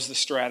that was the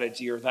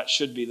strategy, or that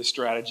should be the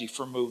strategy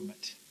for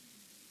movement.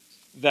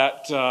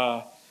 That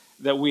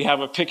we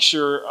have a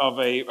picture of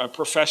a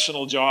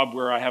professional job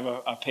where I have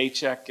a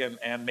paycheck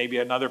and maybe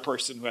another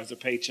person who has a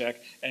paycheck,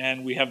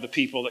 and we have the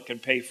people that can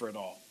pay for it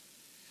all.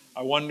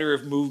 I wonder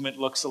if movement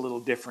looks a little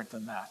different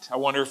than that. I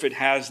wonder if it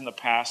has in the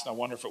past, and I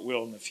wonder if it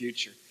will in the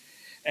future.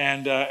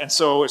 And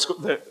so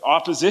the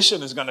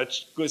opposition is going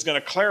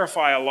to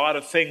clarify a lot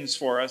of things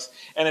for us,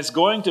 and it's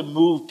going to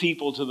move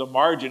people to the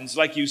margins,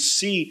 like you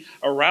see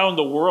around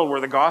the world where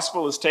the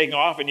gospel is taking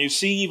off, and you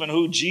see even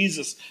who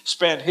Jesus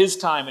spent his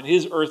time in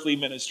his earthly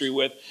ministry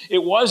with.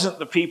 It wasn't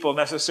the people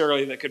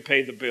necessarily that could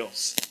pay the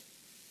bills.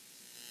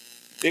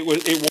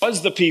 It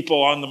was the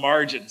people on the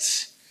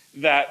margins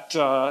that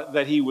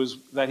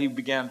he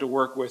began to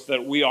work with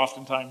that we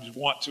oftentimes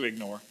want to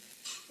ignore.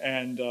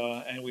 And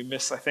we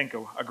miss, I think,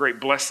 a great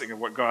blessing of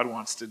what God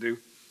wants to do.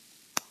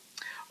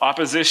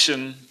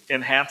 Opposition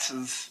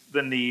enhances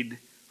the need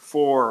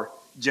for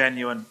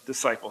genuine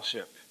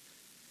discipleship.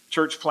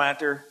 Church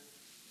planter,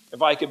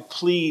 if I could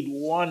plead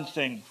one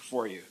thing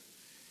for you,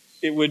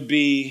 it would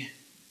be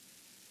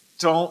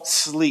don't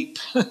sleep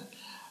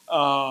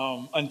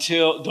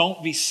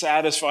don't be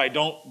satisfied.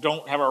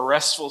 Don't have a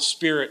restful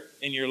spirit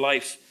in your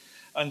life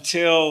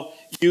until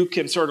you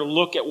can sort of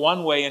look at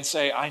one way and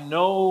say, I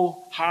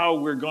know how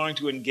we're going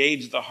to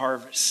engage the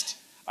harvest.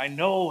 I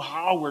know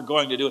how we're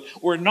going to do it.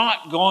 We're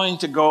not going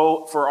to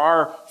go for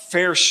our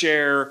fair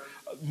share,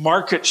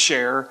 market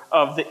share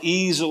of the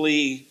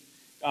easily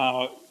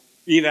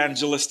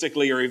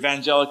evangelistically or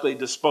evangelically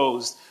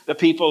disposed. The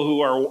people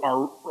who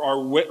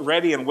are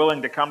ready and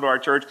willing to come to our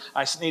church,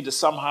 I need to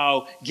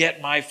somehow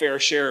get my fair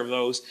share of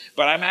those.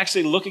 But I'm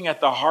actually looking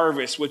at the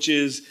harvest, which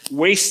is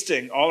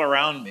wasting all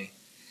around me.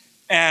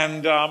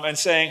 And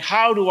saying,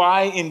 how do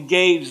I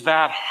engage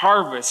that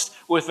harvest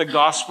with the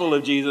gospel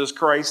of Jesus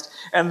Christ?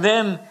 And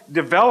then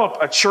develop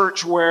a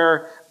church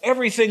where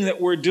everything that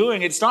we're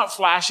doing, it's not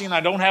flashy, and I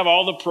don't have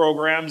all the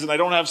programs, and I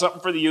don't have something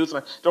for the youth,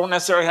 and I don't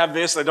necessarily have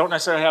this, I don't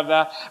necessarily have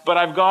that, but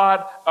I've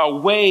got a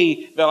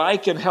way that I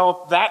can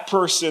help that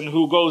person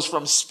who goes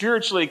from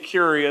spiritually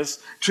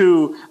curious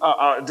to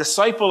a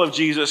disciple of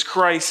Jesus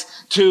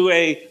Christ to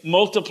a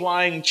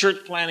multiplying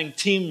church planting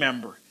team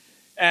member.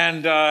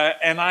 And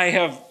I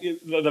have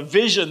the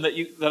vision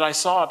that I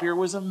saw up here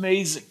was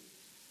amazing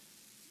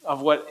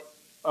of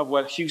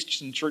what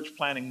Houston Church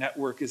Planting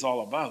Network is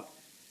all about.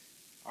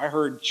 I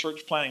heard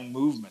church planting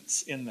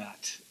movements in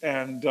that,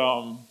 and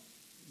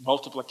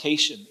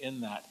multiplication in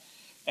that.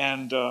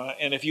 And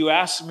if you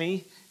ask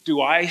me,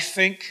 do I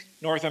think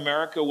North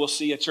America will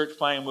see a church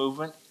planting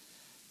movement?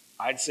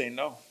 I'd say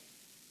no.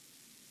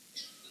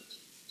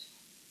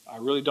 I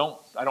really don't.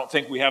 I don't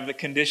think we have the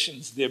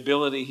conditions, the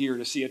ability here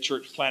to see a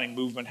church planting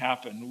movement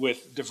happen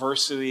with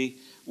diversity,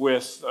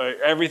 with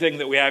everything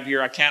that we have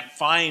here. I can't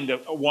find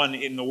one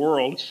in the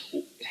world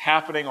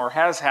happening or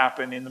has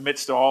happened in the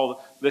midst of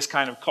all this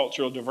kind of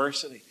cultural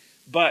diversity.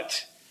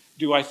 But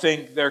do I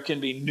think there can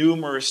be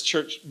numerous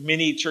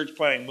mini church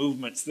planting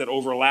movements that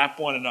overlap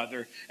one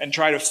another and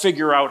try to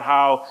figure out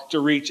how to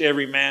reach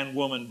every man,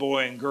 woman,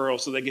 boy, and girl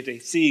so they get to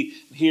see,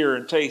 hear,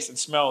 and taste and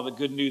smell the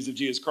good news of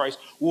Jesus Christ?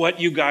 What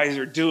you guys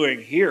are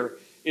doing here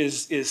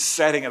is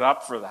setting it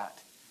up for that.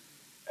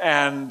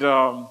 And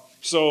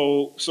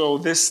so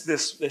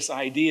this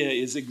idea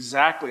is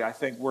exactly, I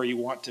think, where you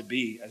want to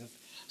be.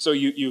 So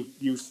you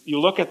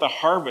look at the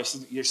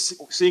harvest, you're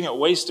seeing it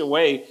waste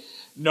away.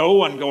 No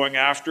one going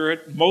after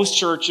it. Most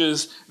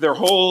churches, their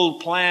whole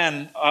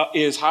plan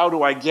is how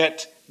do I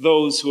get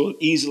those who will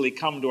easily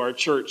come to our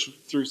church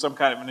through some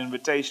kind of an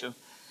invitation.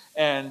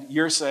 And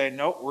you're saying,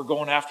 no, we're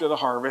going after the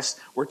harvest.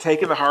 We're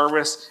taking the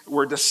harvest.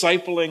 We're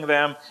discipling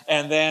them.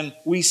 And then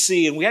we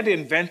see, and we had to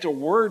invent a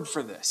word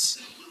for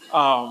this.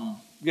 Because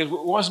it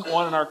wasn't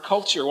one in our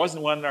culture. It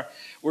wasn't one in our,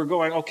 we're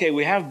going, okay,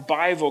 we have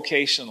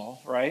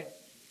bivocational, right?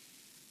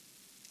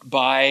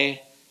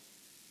 Bi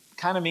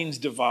kind of means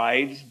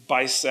divide,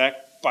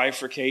 bisect,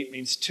 bifurcate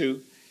means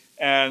two.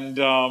 And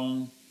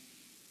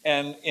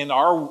in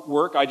our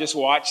work, I just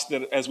watched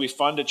that as we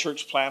fund a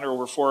church planter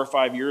over 4 or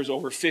 5 years,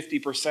 over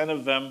 50%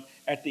 of them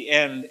at the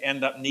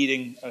end up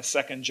needing a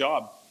second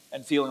job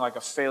and feeling like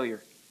a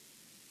failure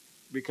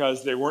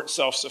because they weren't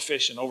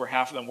self-sufficient. Over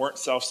half of them weren't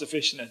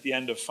self-sufficient at the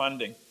end of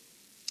funding.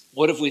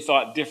 What if we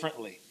thought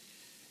differently?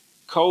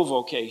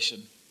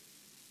 Co-vocation.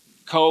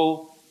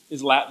 Co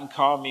is Latin,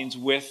 co means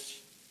with,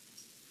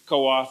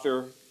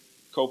 co-author,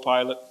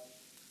 co-pilot.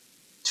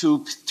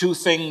 Two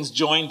things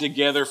joined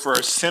together for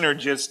a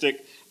synergistic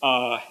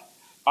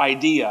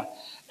idea.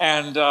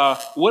 And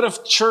what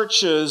if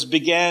churches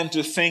began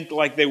to think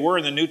like they were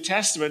in the New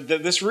Testament,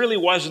 that this really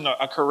wasn't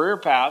a career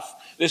path,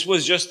 this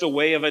was just the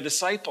way of a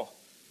disciple.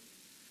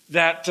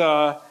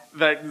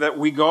 That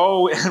we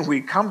go and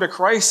we come to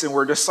Christ and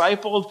we're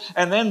discipled,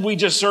 and then we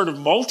just sort of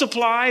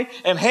multiply,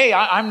 and hey,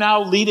 I'm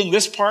now leading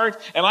this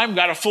part, and I've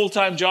got a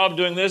full-time job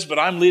doing this, but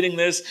I'm leading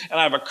this, and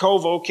I have a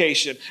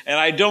co-vocation, and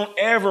I don't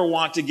ever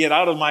want to get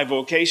out of my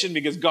vocation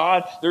because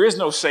God, there is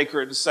no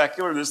sacred and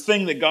secular. This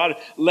thing that God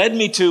led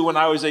me to when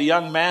I was a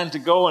young man to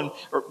go and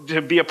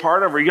to be a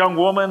part of, or a young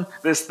woman,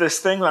 this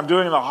thing that I'm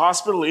doing in the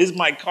hospital is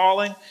my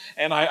calling,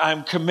 and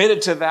I'm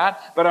committed to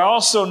that, but I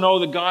also know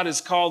that God has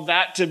called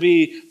that to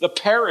be the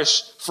parish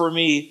for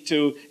me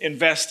to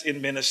invest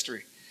in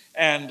ministry.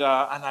 And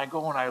I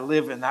go and I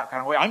live in that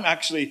kind of way. I'm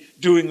actually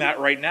doing that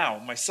right now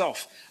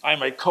myself.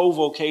 I'm a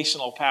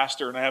co-vocational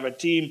pastor, and I have a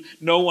team.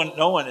 No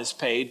one is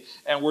paid,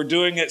 and we're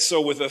doing it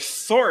so with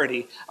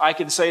authority I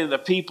can say to the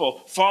people,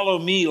 follow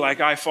me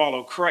like I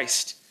follow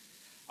Christ.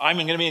 I'm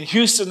going to be in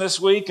Houston this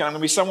week, and I'm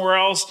going to be somewhere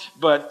else,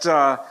 but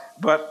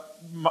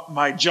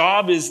my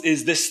job is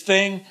this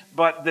thing,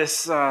 but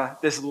this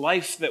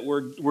life that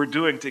we're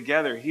doing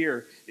together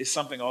here is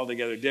something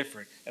altogether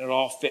different, and it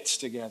all fits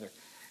together.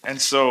 And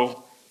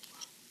so,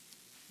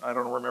 I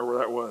don't remember where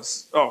that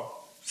was. Oh,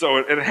 so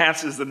it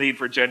enhances the need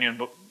for genuine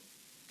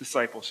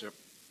discipleship.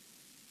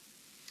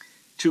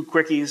 2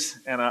 quickies,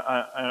 and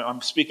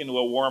I'm speaking to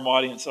a warm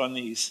audience on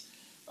these.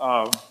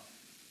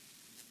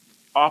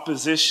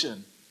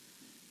 Opposition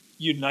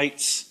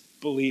unites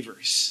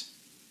believers.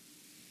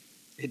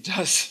 It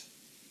does.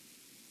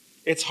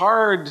 It's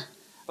hard.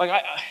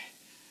 Like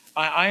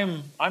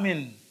I'm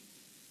in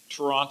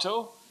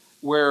Toronto,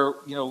 where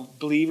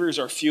believers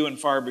are few and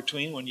far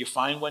between. When you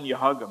find one, you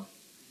hug them.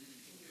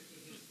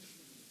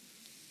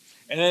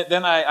 And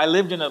then I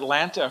lived in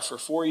Atlanta for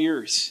 4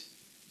 years.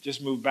 Just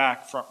moved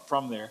back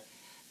from there,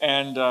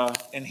 and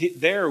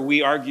there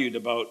we argued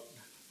about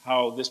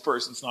how this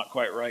person's not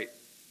quite right.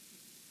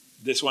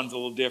 This one's a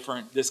little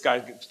different. This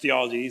guy's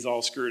theology, he's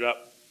all screwed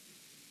up.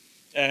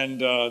 And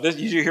did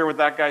you hear what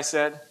that guy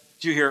said?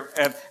 Did you hear?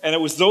 And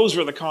those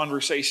were the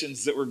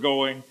conversations that were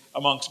going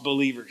amongst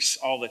believers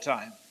all the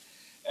time.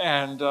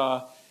 And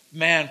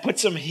man, put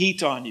some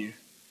heat on you.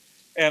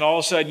 And all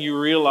of a sudden you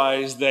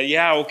realize that,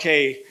 yeah,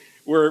 okay,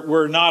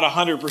 we're not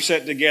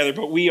 100% together,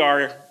 but we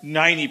are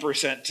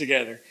 90%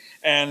 together.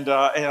 And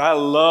I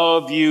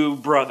love you,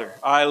 brother.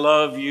 I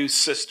love you,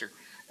 sister.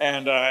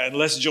 And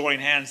let's join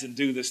hands and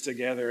do this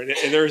together. And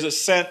there's a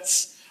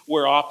sense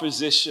where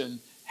opposition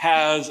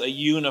has a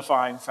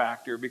unifying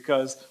factor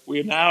because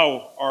we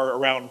now are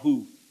around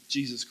who?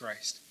 Jesus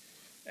Christ.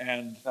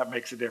 And that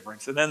makes a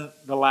difference. And then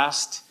the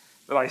last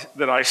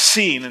that I've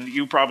seen, and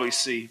you probably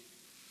see,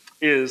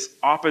 is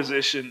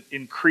opposition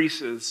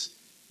increases,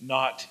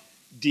 not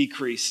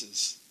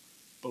decreases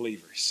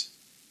believers.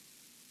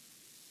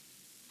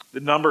 The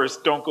numbers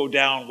don't go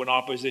down when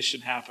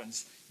opposition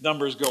happens.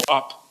 Numbers go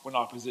up when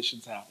opposition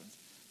happens.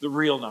 The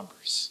real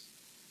numbers.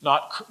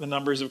 Not the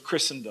numbers of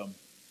Christendom,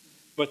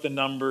 but the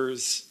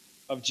numbers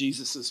of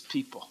Jesus'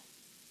 people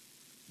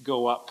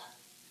go up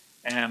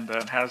and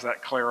has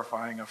that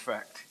clarifying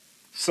effect.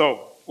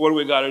 So, what do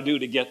we got to do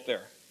to get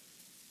there?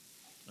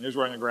 Here's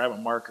where I'm going to grab a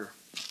marker.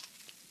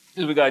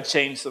 We got to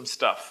change some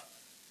stuff.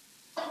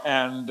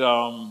 And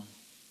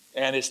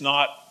it's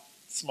not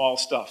small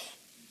stuff.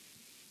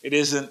 It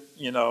isn't,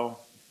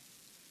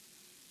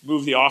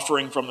 move the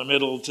offering from the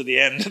middle to the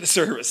end of the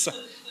service.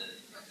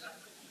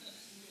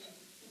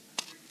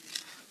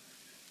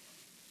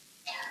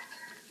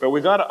 But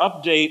we've got to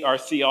update our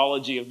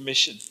theology of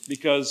mission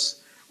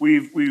because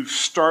we've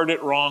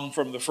started wrong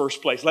from the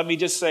first place. Let me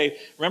just say,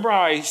 remember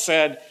how I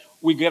said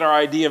we get our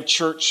idea of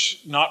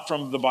church not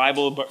from the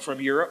Bible but from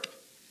Europe?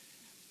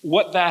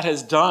 What that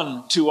has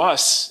done to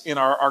us in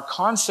our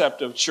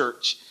concept of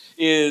church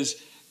is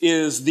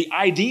the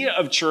idea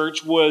of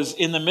church was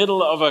in the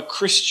middle of a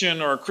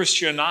Christian or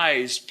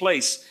Christianized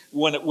place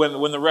when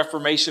the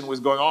Reformation was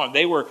going on.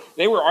 They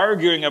were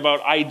arguing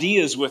about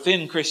ideas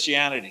within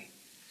Christianity.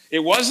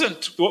 It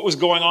wasn't what was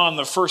going on in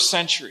the first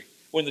century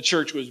when the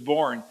church was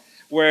born,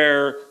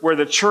 where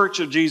the church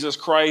of Jesus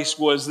Christ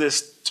was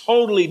this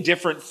totally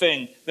different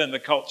thing than the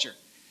culture.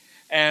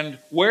 And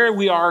where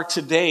we are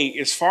today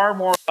is far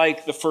more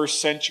like the first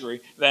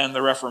century than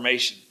the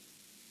Reformation.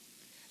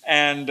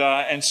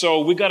 And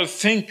so we got to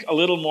think a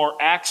little more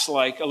Acts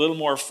like, a little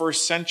more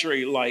first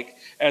century like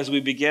as we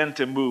begin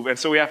to move. And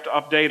so we have to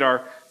update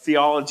our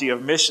theology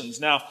of missions.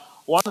 Now,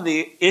 one of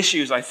the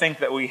issues I think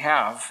that we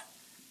have,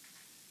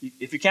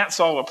 if you can't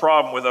solve a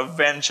problem with a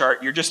Venn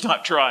chart, you're just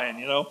not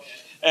trying,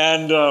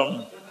 And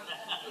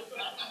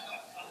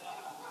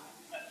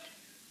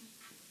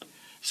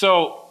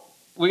so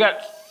we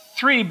got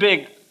 3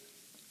 big: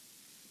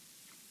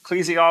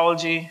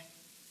 ecclesiology,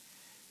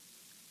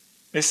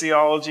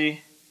 missiology,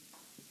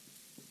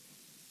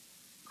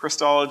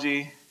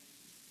 Christology.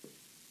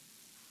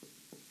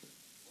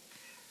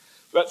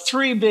 But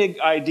 3 big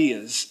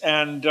ideas.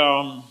 And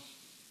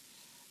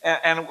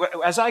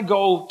as I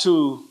go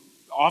to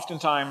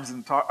oftentimes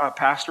and a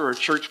pastor or a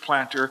church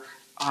planter,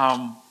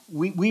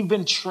 we've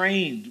been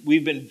trained,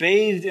 we've been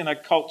bathed in a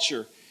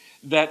culture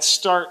that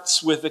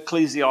starts with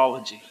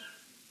ecclesiology.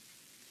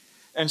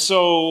 And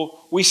so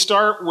we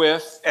start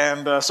with,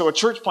 so a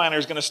church planter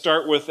is going to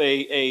start with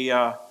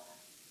a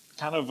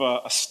kind of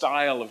a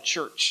style of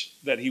church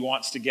that he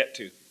wants to get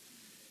to.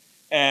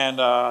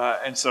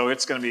 And so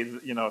it's going to be,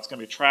 it's going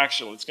to be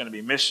attractional, it's going to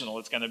be missional,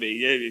 it's going to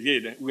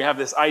be, we have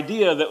this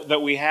idea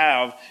that we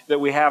have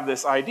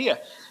this idea.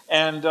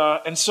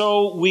 And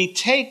so we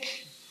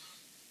take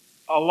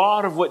a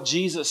lot of what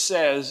Jesus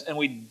says and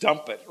we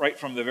dump it right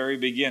from the very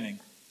beginning.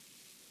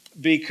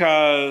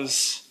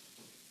 Because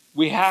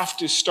we have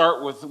to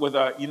start with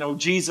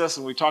Jesus,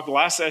 and we talked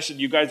last session,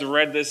 you guys have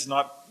read this,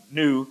 not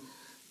new,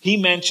 he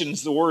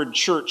mentions the word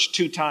church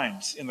 2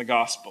 times in the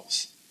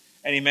Gospels.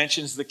 And he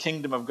mentions the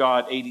kingdom of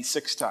God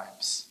 86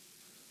 times.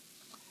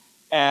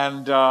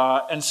 And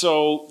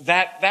so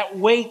that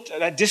weight,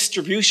 that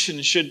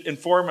distribution should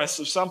inform us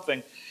of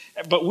something.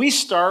 But we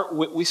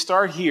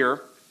start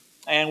here,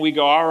 and we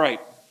go, all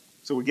right.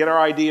 So we get our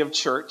idea of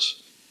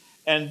church,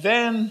 and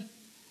then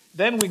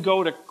we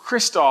go to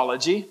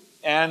Christology,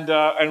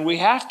 and we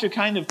have to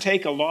kind of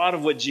take a lot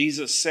of what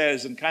Jesus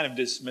says and kind of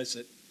dismiss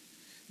it.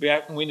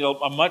 We need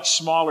a much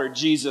smaller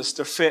Jesus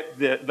to fit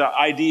the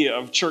idea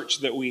of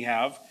church that we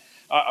have.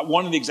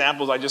 One of the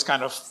examples I just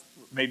kind of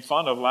made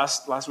fun of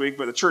last week,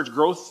 but the church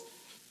growth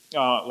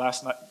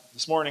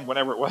this morning,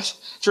 whenever it was,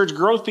 church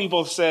growth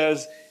people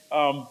says,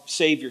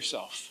 save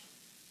yourself.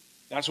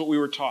 That's what we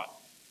were taught.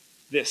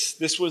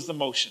 This was the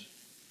motion.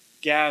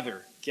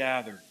 Gather,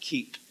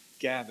 keep,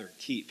 gather,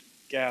 keep,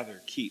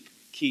 gather, keep.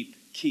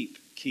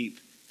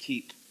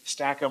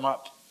 Stack them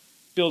up.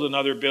 Build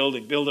another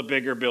building, build a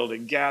bigger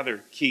building,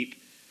 gather,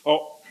 keep.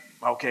 Oh,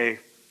 okay.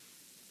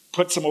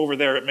 Put some over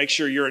there and make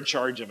sure you're in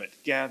charge of it.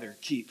 Gather,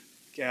 keep.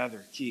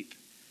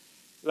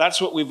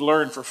 That's what we've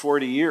learned for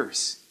 40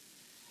 years.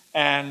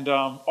 And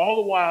all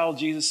the while,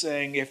 Jesus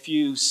saying, if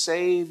you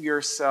save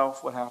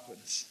yourself, what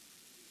happens?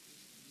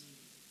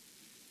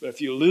 But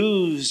if you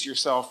lose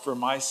yourself for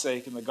my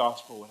sake in the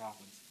gospel, what happens?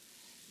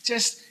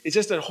 It's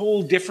just a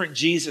whole different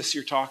Jesus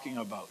you're talking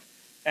about.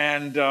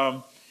 And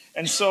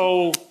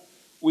so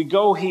we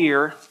go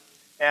here,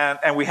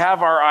 and we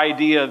have our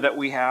idea that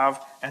we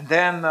have, and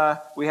then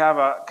we have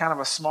a kind of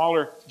a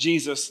smaller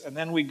Jesus, and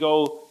then we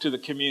go to the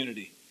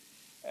community,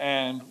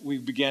 and we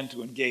begin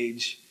to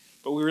engage,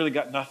 but we really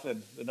got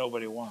nothing that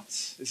nobody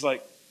wants. It's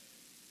like,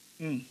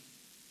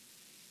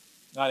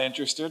 not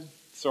interested,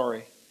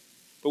 sorry.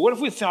 But what if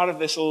we thought of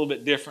this a little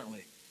bit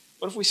differently?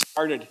 What if we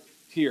started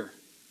here?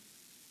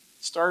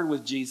 Started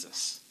with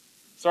Jesus.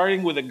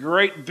 Starting with a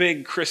great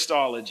big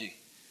Christology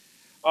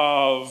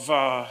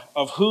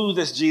of who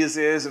this Jesus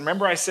is. And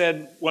remember I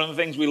said one of the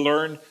things we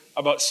learned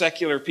about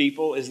secular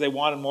people is they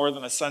wanted more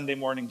than a Sunday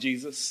morning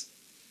Jesus?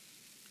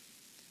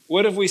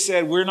 What if we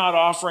said we're not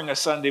offering a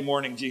Sunday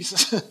morning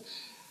Jesus?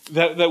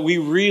 that we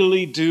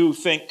really do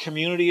think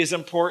community is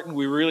important.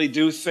 We really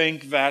do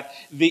think that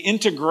the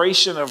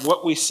integration of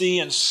what we see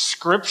in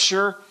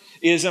Scripture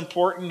is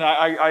important.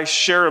 I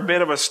share a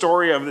bit of a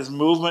story of this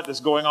movement that's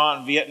going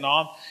on in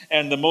Vietnam.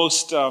 And the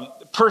most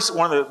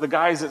one of the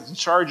guys that's in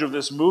charge of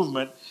this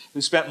movement,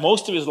 who spent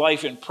most of his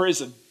life in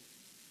prison,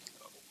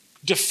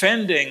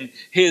 defending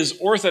his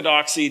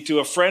orthodoxy to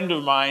a friend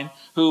of mine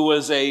who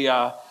was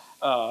a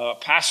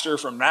pastor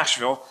from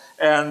Nashville,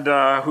 and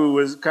who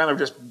was kind of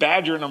just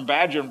badgering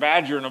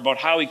about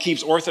how he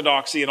keeps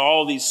orthodoxy in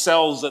all these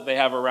cells that they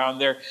have around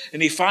there.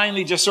 And he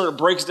finally just sort of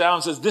breaks down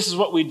and says, this is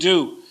what we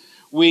do.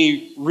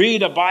 We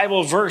read a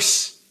Bible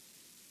verse,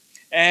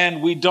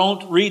 and we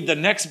don't read the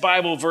next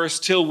Bible verse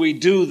till we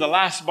do the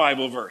last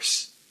Bible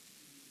verse.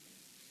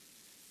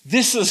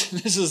 This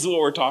is what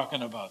we're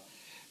talking about.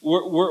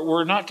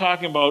 We're not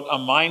talking about a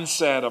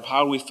mindset of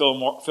how we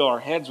fill our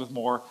heads with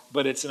more,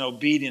 but it's an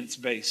obedience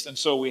based. And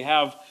so we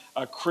have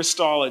a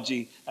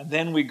Christology, and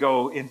then we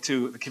go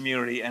into the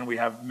community and we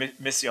have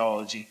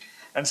missiology.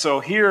 And so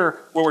here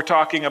what we're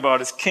talking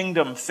about is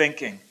kingdom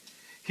thinking.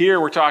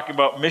 Here we're talking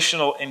about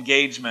missional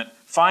engagement.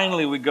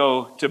 Finally, we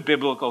go to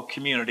biblical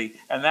community,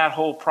 and that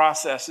whole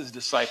process is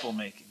disciple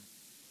making.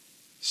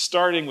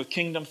 Starting with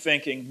kingdom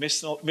thinking,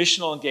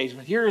 missional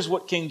engagement. Here's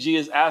what King G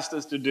has asked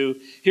us to do.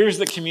 Here's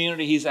the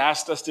community he's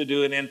asked us to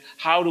do it in.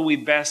 How do we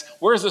best?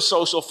 Where's the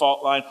social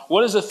fault line?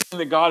 What is the thing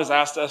that God has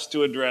asked us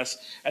to address?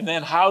 And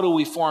then how do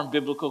we form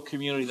biblical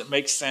community that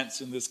makes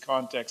sense in this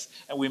context,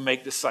 and we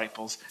make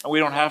disciples? And we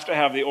don't have to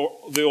have the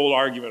old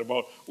argument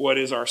about what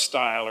is our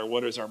style or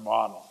what is our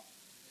model.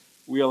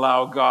 We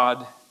allow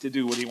God to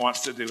do what he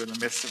wants to do in the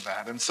midst of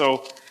that. And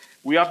so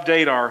we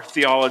update our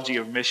theology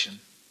of mission.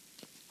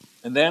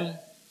 And then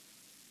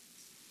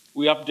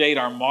we update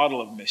our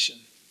model of mission.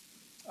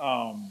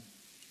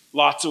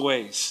 Lots of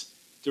ways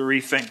to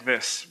rethink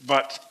this.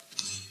 But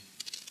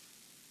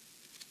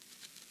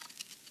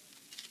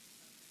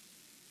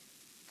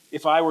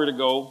if I were to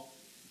go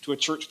to a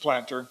church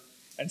planter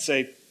and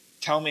say,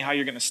 tell me how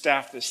you're going to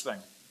staff this thing,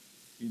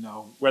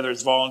 whether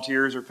it's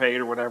volunteers or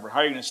paid or whatever, how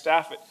are you going to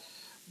staff it?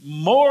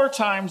 More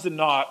times than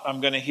not, I'm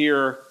going to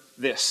hear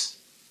this.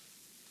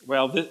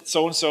 Well,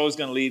 so-and-so is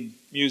going to lead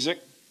music.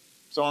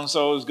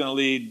 So-and-so is going to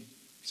lead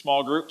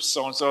small groups.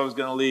 So-and-so is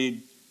going to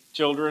lead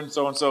children.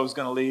 So-and-so is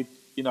going to lead,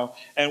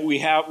 and we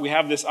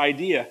have this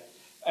idea.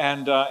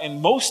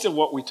 And most of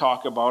what we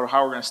talk about, or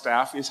how we're going to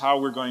staff, is how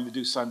we're going to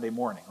do Sunday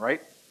morning,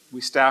 right?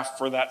 We staff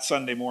for that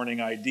Sunday morning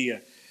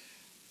idea.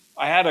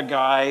 I had a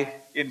guy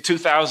in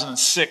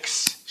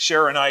 2006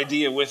 share an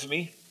idea with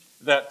me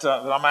that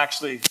I'm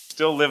actually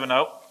still living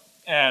out.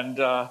 And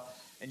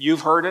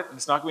you've heard it, and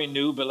it's not going to be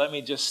new, but let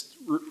me just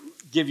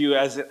give you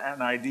as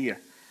an idea.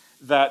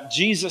 That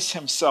Jesus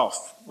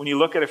himself, when you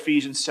look at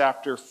Ephesians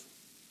chapter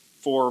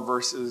 4,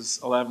 verses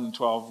 11 and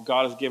 12,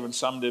 God has given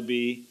some to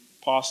be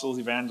apostles,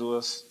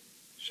 evangelists,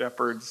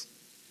 shepherds,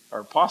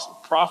 or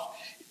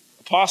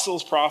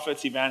Apostles,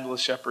 prophets,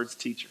 evangelists, shepherds,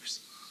 teachers.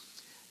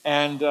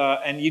 And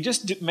you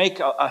just make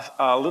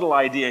a little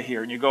idea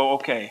here, and you go,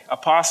 okay,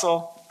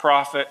 apostle,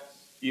 prophet,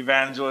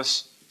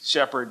 evangelist,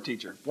 shepherd,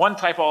 teacher. One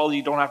typology,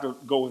 you don't have to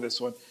go with this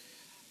one.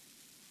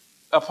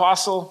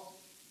 Apostle,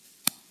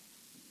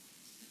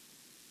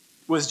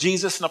 was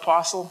Jesus an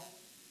apostle?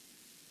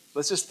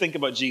 Let's just think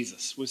about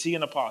Jesus. Was he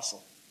an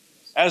apostle?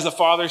 As the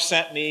Father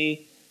sent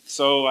me,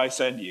 so I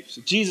send you.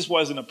 So Jesus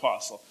was an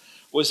apostle.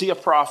 Was he a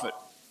prophet?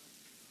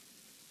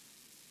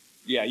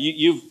 Yeah,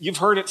 you've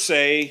heard it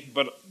say,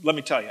 but let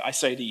me tell you, I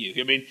say to you.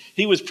 I mean,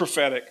 he was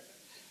prophetic.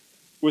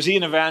 Was he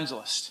an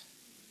evangelist?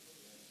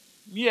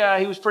 Yeah,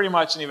 he was pretty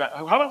much an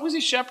evangelist. How about, was he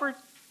a shepherd?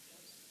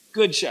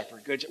 Good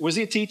shepherd. Was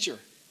he a teacher?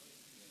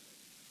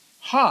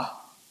 Huh.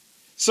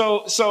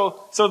 So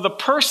the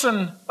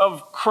person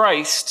of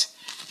Christ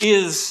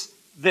is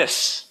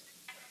this,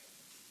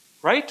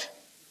 right?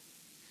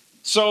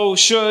 So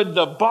should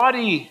the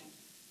body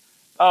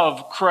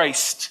of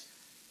Christ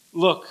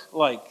look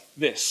like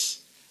this?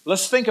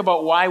 Let's think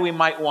about why we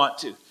might want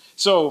to.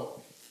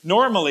 So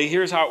normally,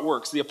 here's how it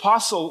works. The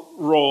apostle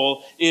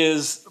role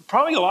is,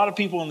 probably a lot of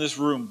people in this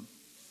room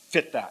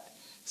fit that.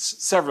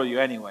 Several of you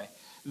anyway.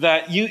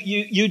 That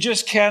you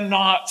just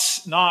cannot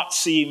not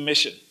see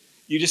mission.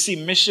 You just see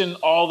mission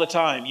all the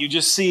time. You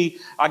just see,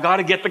 I got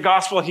to get the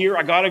gospel here.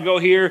 I got to go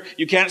here.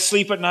 You can't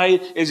sleep at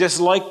night. It's just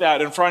like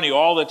that in front of you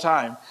all the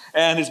time.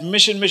 And it's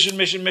mission, mission,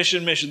 mission,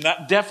 mission, mission.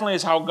 That definitely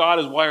is how God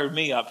has wired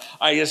me up.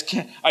 I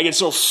get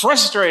so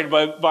frustrated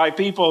by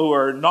people who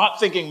are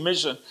not thinking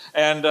mission.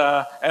 And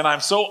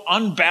I'm so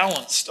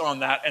unbalanced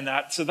on that and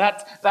that. So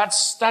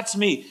that's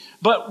me.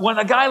 But when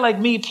a guy like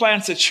me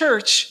plants a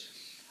church,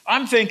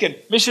 I'm thinking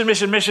mission,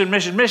 mission, mission,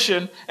 mission,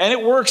 mission, and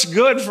it works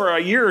good for a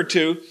year or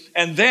two,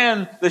 and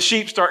then the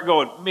sheep start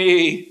going,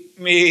 me,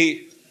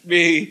 me,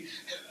 me.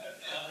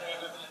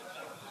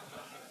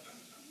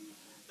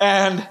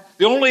 And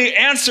the only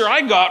answer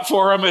I got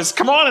for them is,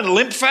 come on and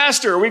limp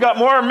faster. We got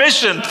more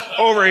mission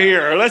over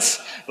here.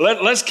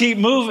 Let's keep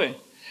moving.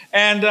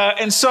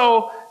 And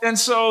so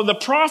the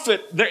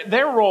prophet,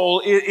 their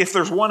role, if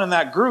there's one in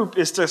that group,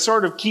 is to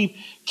sort of keep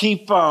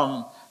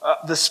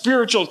the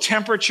spiritual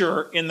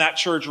temperature in that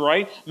church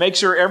right. Make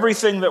sure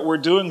everything that we're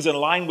doing is in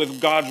line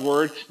with God's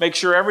word. Make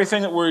sure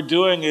everything that we're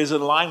doing is in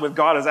line with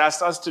God has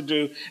asked us to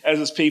do as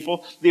his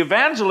people. The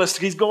evangelist,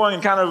 he's going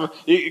and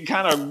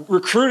kind of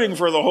recruiting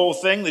for the whole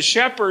thing. The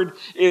shepherd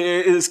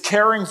is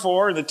caring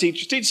for, the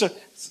teacher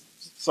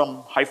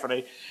some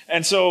hyphenate.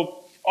 And so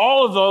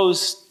all of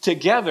those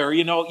together,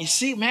 you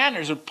see, man,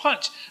 there's a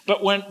punch.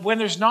 But when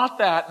there's not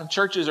that, and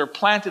churches are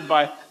planted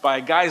by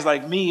guys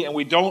like me, and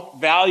we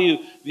don't value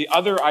the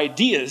other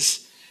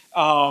ideas,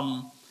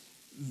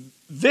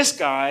 this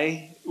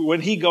guy, when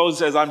he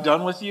says, I'm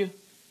done with you,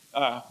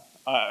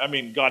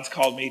 God's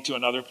called me to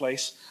another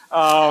place.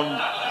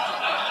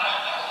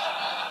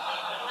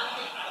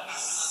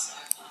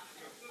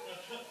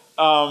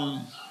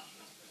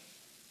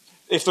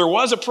 If there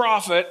was a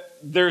prophet,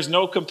 there's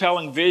no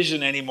compelling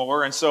vision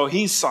anymore, and so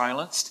he's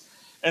silenced.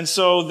 And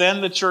so then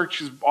the church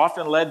is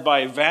often led by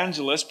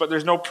evangelists, but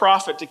there's no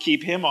prophet to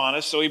keep him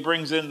honest, so he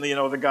brings in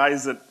the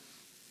guys that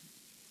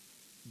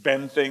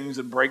bend things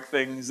and break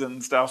things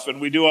and stuff,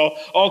 and we do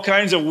all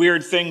kinds of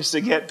weird things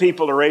to get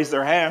people to raise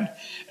their hand.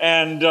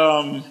 And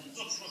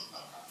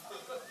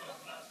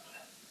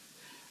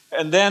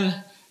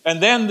then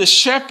the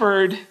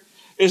shepherd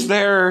is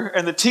there,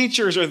 and the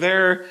teachers are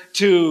there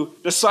to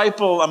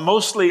disciple a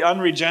mostly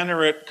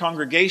unregenerate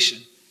congregation.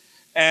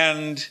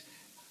 And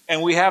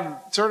we have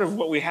sort of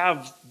what we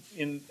have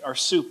in our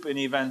soup in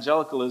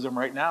evangelicalism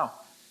right now,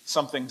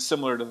 something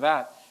similar to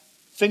that.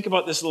 Think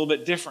about this a little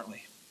bit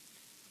differently.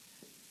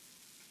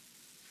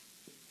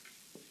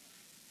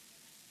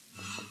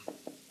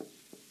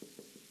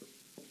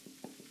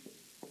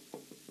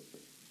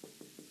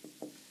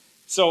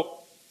 So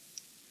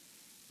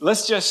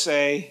let's just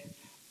say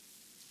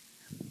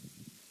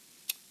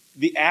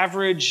the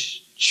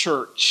average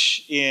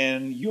church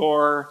in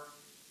your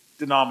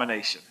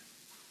denomination,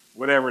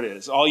 whatever it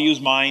is, I'll use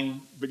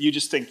mine, but you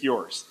just think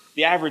yours.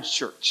 The average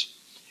church.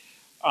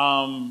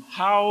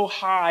 How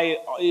high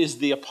is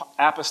the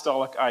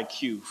apostolic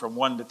IQ from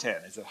 1 to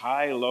 10? Is it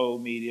high, low,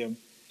 medium?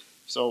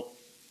 So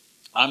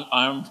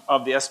I'm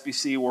of the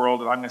SBC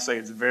world, and I'm going to say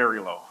it's very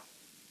low.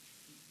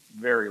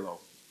 Very low.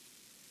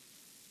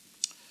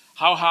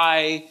 How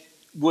high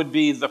would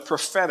be the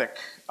prophetic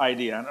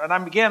idea? And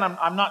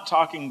I'm not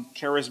talking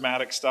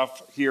charismatic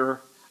stuff here.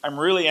 I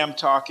really am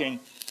talking,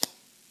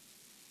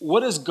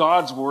 what does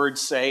God's word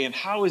say, and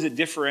how is it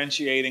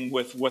differentiating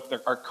with what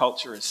our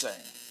culture is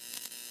saying?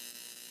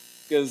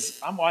 Because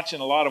I'm watching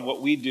a lot of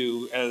what we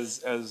do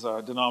as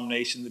a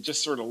denomination that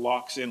just sort of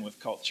locks in with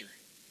culture.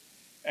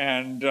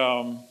 And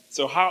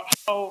so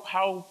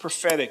how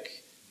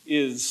prophetic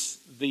is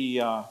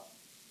the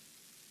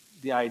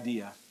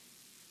idea?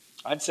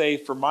 I'd say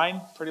for mine,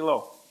 pretty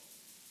low.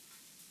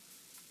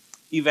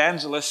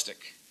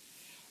 Evangelistic.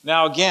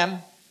 Now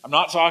again, I'm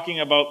not talking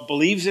about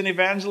believes in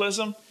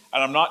evangelism,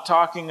 and I'm not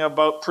talking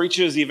about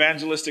preaches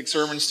evangelistic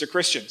sermons to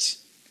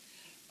Christians.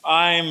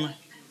 I'm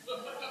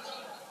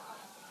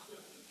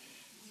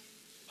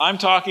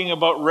talking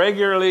about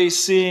regularly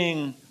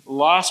seeing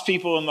lost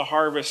people in the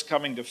harvest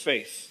coming to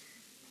faith.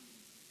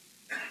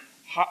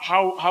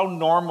 How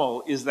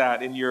normal is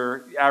that in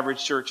your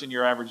average church, in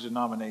your average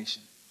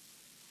denomination?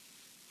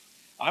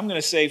 I'm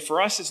going to say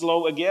for us it's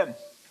low again.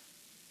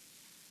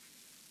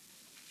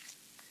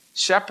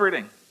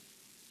 Shepherding,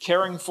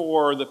 caring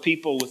for the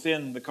people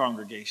within the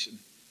congregation.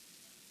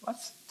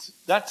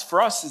 That's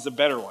for us is a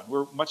better one.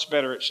 We're much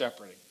better at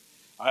shepherding.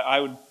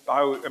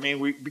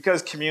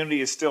 Because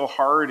community is still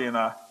hard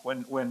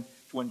when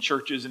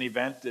church is an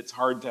event, it's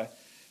hard to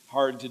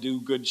do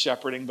good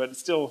shepherding, but it's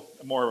still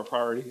more of a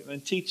priority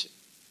than teaching.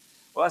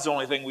 Well, that's the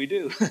only thing we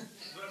do.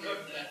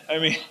 I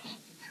mean,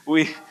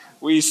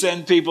 we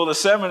send people to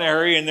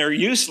seminary and they're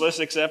useless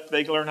except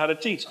they learn how to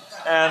teach.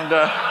 And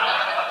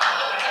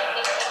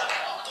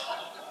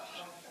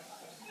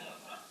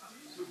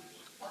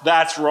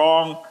that's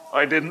wrong.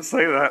 I didn't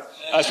say that.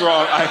 That's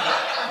wrong.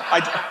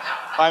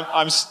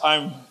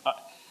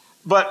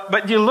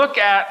 But you look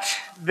at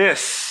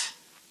this.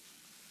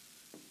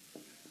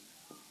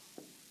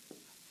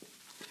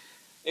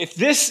 If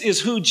this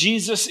is who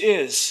Jesus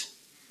is,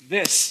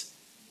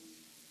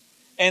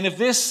 and if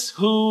this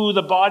who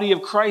the body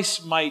of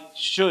Christ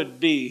should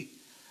be,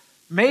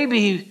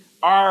 maybe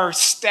our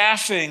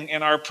staffing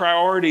and our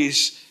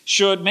priorities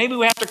maybe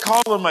we have to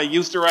call them a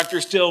youth director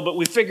still, but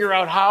we figure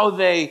out how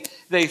they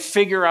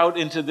figure out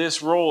into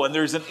this role, and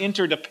there's an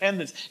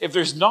interdependence. If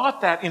there's not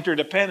that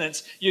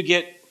interdependence, you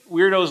get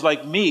weirdos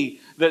like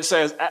me that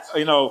says,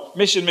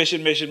 mission,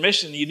 mission, mission,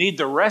 mission. You need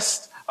the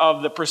rest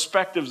of the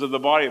perspectives of the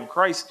body of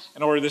Christ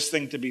in order for this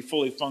thing to be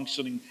fully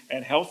functioning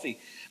and healthy.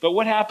 But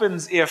what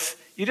happens if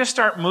you just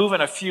start moving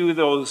a few of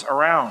those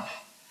around?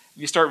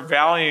 You start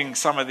valuing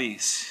some of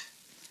these.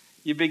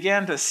 You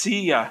begin to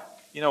see a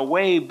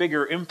way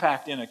bigger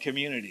impact in a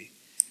community.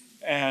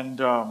 And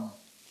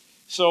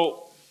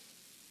so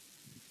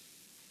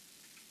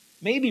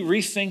maybe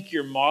rethink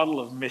your model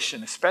of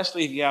mission,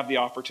 especially if you have the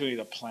opportunity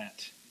to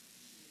plant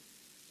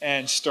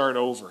and start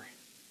over.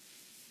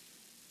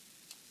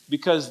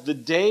 Because the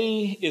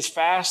day is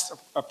fast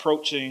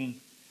approaching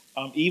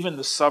even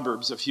the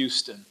suburbs of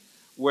Houston,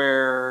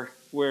 where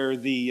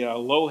the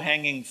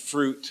low-hanging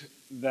fruit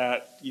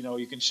that,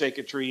 you can shake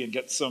a tree and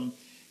get some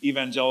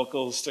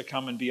evangelicals to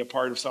come and be a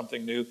part of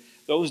something new,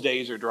 those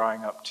days are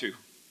drying up too.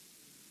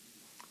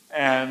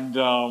 And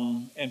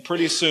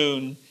pretty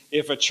soon,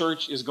 if a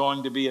church is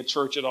going to be a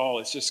church at all,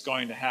 it's just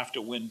going to have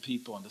to win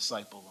people and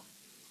disciple them.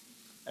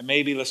 And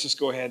maybe let's just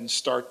go ahead and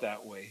start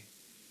that way.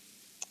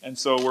 And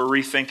so we're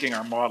rethinking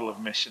our model of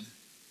mission.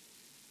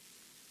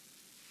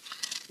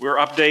 We're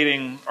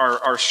updating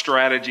our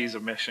strategies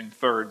of mission.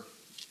 Third,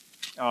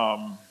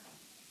 I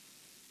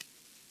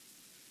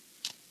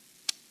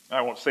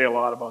won't say a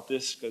lot about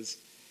this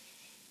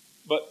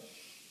but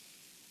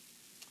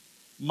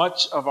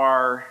much of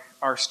our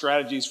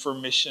strategies for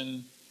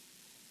mission,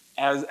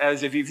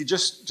 as if you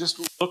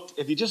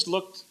just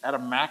looked at a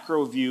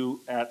macro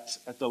view at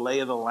the lay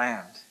of the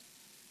land,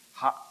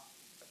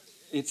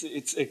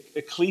 it's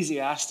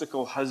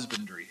ecclesiastical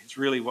husbandry. It's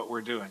really what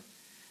we're doing.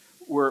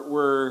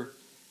 We're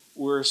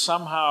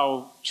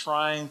somehow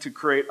trying to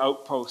create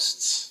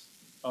outposts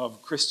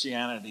of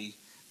Christianity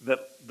that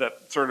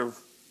sort of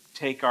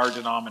take our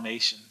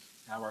denomination,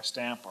 have our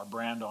stamp, our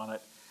brand on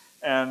it,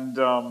 and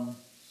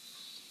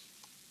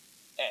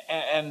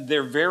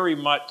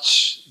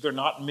they're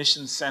not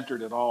mission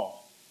centered at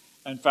all.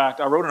 In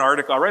fact, I read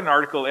an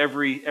article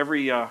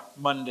every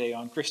Monday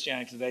on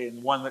Christianity Today,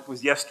 and one that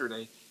was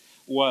yesterday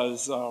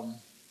was,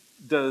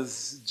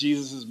 does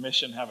Jesus'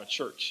 mission have a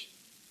church?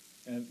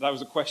 And that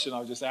was a question I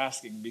was just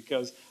asking,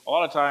 because a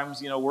lot of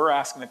times, we're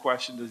asking the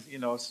question,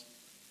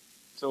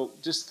 so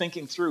just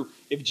thinking through,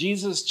 if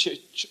Jesus'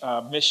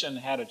 mission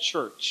had a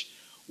church,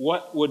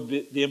 what would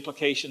the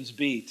implications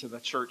be to the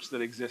church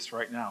that exists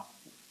right now?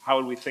 How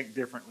would we think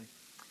differently?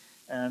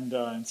 And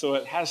so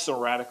it has some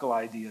radical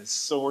ideas.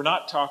 So we're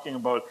not talking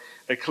about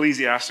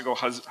ecclesiastical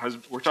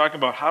we're talking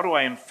about how do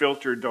I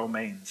infiltrate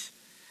domains.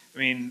 I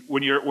mean,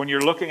 when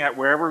you're looking at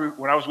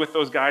when I was with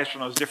those guys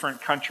from those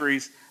different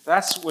countries,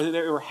 that's what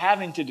they were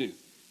having to do.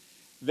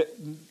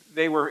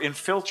 They were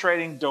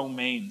infiltrating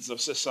domains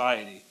of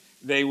society.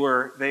 They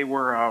didn't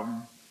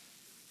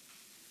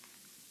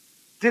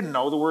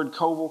know the word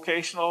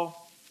co-vocational,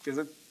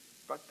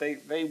 but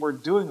they were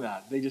doing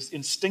that. They just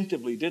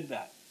instinctively did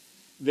that.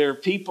 Their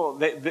people,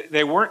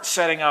 they weren't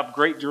setting up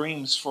great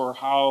dreams for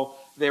how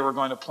they were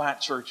going to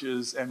plant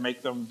churches and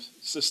make them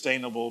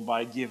sustainable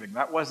by giving.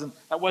 That wasn't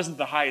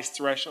the highest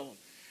threshold.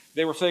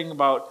 They were thinking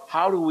about,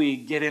 how do we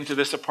get into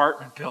this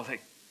apartment building?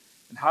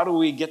 And how do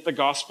we get the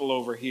gospel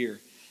over here?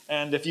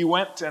 And if you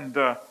went and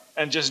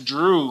just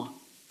drew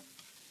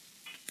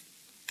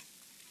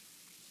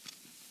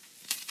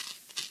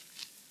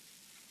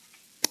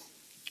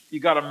you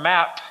got a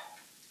map.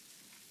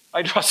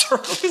 I draw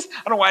circles.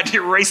 I don't know why I did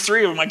erase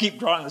three of them. I keep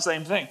drawing the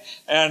same thing.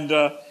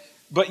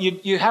 But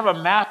you have a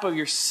map of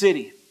your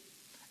city,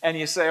 and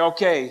you say,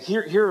 okay,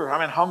 here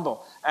I'm in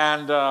Humble,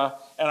 and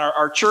And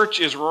our church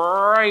is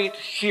right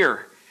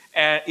here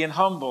in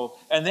Humboldt.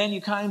 And then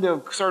you kind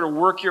of sort of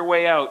work your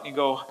way out. You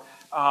go,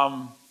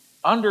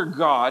 under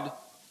God,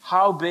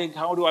 how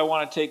do I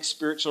want to take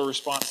spiritual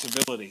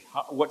responsibility?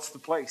 What's the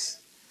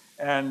place?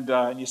 And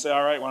you say,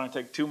 all right, I want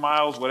to take 2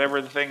 miles,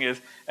 whatever the thing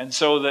is. And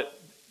so that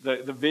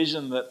the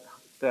vision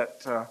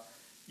that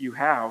you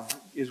have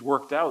is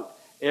worked out.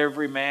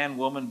 Every man,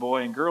 woman,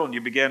 boy, and girl. And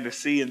you begin to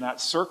see in that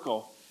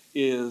circle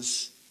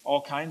is all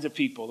kinds of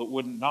people that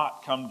would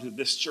not come to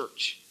this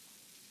church.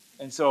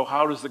 And so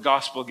how does the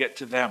gospel get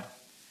to them?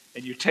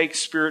 And you take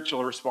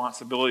spiritual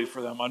responsibility for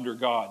them under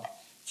God,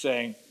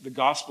 saying the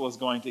gospel is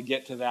going to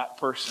get to that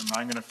person.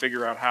 I'm going to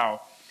figure out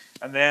how.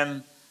 And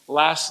then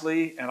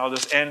lastly, and I'll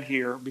just end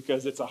here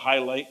because it's a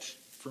highlight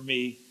for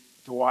me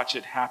to watch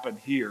it happen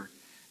here,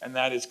 and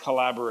that is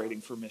collaborating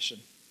for mission.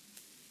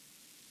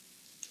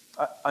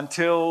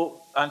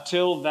 Until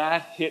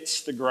that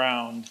hits the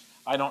ground,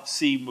 I don't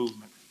see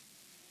movement.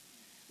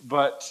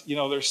 But,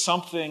 there's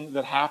something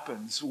that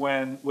happens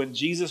when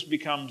Jesus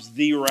becomes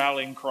the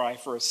rallying cry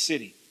for a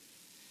city.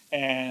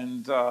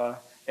 And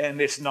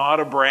it's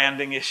not a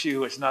branding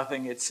issue. It's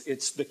nothing.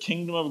 It's the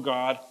kingdom of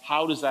God.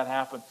 How does that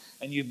happen?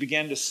 And you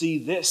begin to see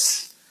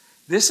this.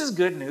 This is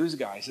good news,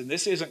 guys, and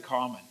this isn't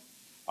common.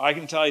 I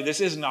can tell you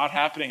this is not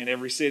happening in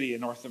every city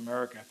in North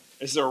America.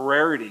 It's a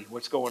rarity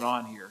what's going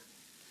on here.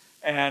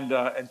 And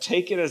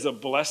take it as a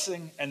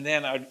blessing. And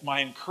then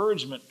my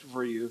encouragement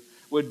for you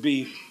would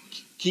be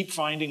keep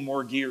finding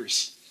more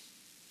gears.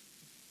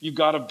 You've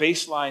got a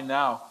baseline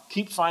now.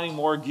 Keep finding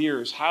more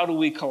gears. How do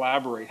we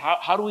collaborate?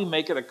 How do we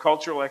make it a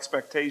cultural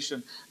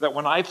expectation that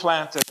when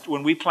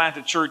we plant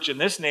a church in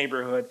this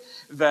neighborhood,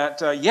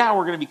 that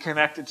we're going to be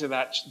connected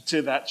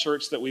to that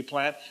church that we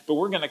plant, but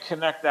we're going to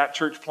connect that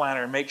church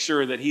planter and make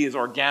sure that he is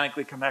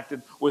organically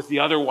connected with the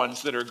other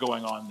ones that are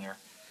going on there.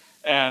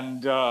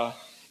 And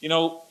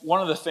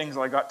one of the things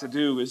I got to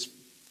do is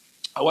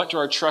I went to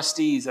our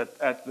trustees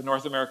at the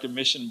North American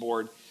Mission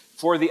Board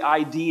for the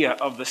idea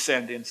of the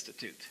Send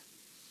Institute.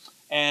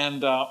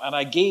 And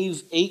I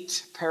gave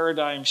 8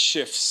 paradigm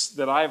shifts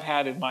that I've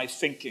had in my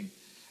thinking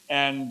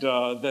and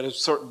that have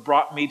sort of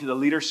brought me to the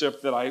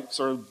leadership that I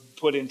sort of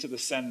put into the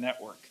Send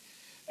network.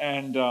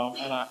 And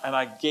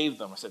I gave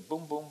them. I said,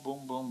 boom, boom,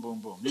 boom, boom, boom,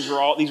 boom. These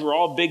were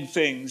all big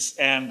things,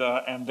 and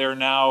they're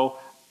now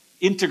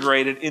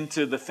integrated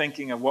into the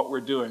thinking of what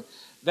we're doing.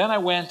 Then I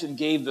went and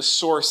gave the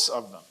source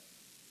of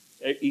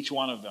them, each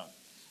one of them.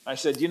 I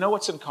said, do you know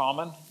what's in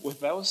common with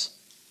those?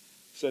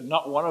 I said,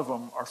 not one of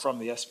them are from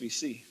the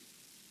SBC.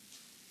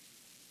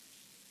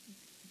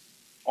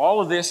 All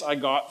of this I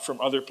got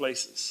from other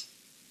places.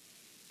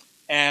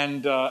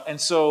 And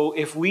so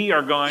if we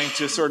are going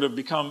to sort of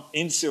become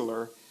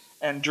insular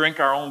and drink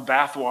our own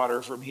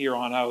bathwater from here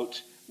on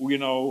out,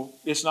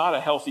 it's not a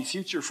healthy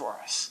future for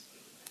us.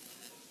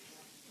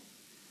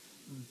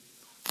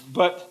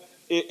 But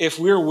if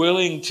we're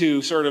willing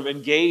to sort of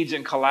engage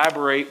and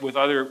collaborate with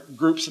other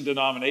groups and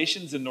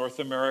denominations in North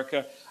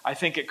America, I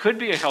think it could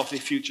be a healthy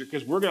future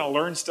because we're going to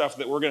learn stuff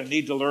that we're going to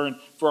need to learn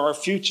for our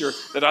future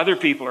that other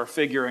people are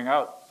figuring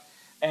out.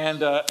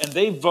 And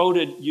they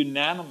voted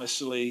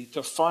unanimously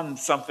to fund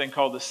something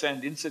called the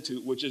Send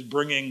Institute, which is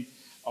bringing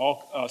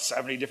all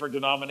 70 different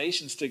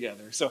denominations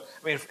together. So,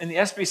 I mean, in the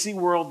SBC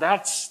world,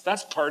 that's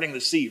parting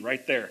the sea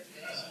right there.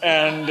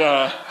 And,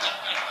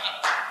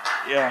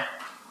 yeah.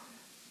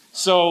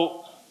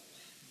 So,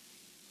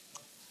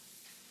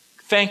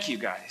 thank you,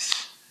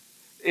 guys.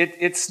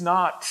 It's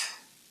not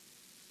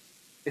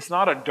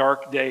a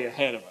dark day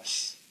ahead of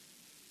us.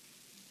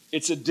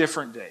 It's a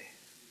different day.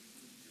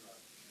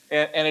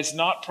 And it's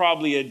not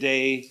probably a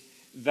day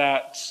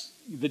that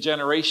the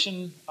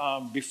generation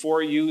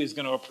before you is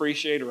going to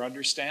appreciate or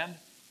understand.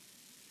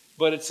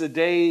 But it's a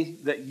day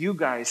that you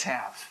guys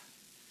have.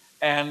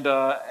 And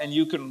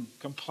you can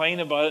complain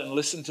about it and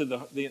listen to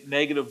the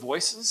negative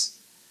voices.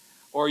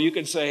 Or you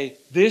can say,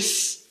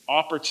 this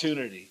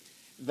opportunity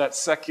that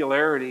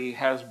secularity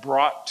has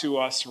brought to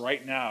us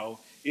right now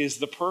is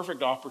the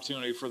perfect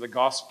opportunity for the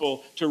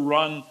gospel to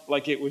run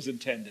like it was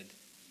intended.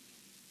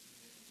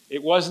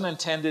 It wasn't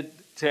intended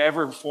to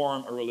ever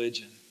form a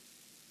religion,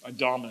 a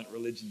dominant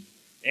religion,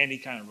 any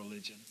kind of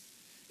religion.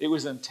 It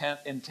was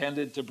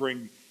intended to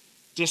bring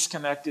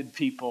disconnected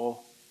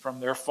people from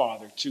their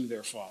Father to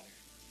their Father.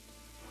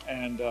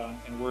 And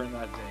we're in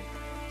that day.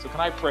 So can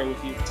I pray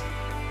with you?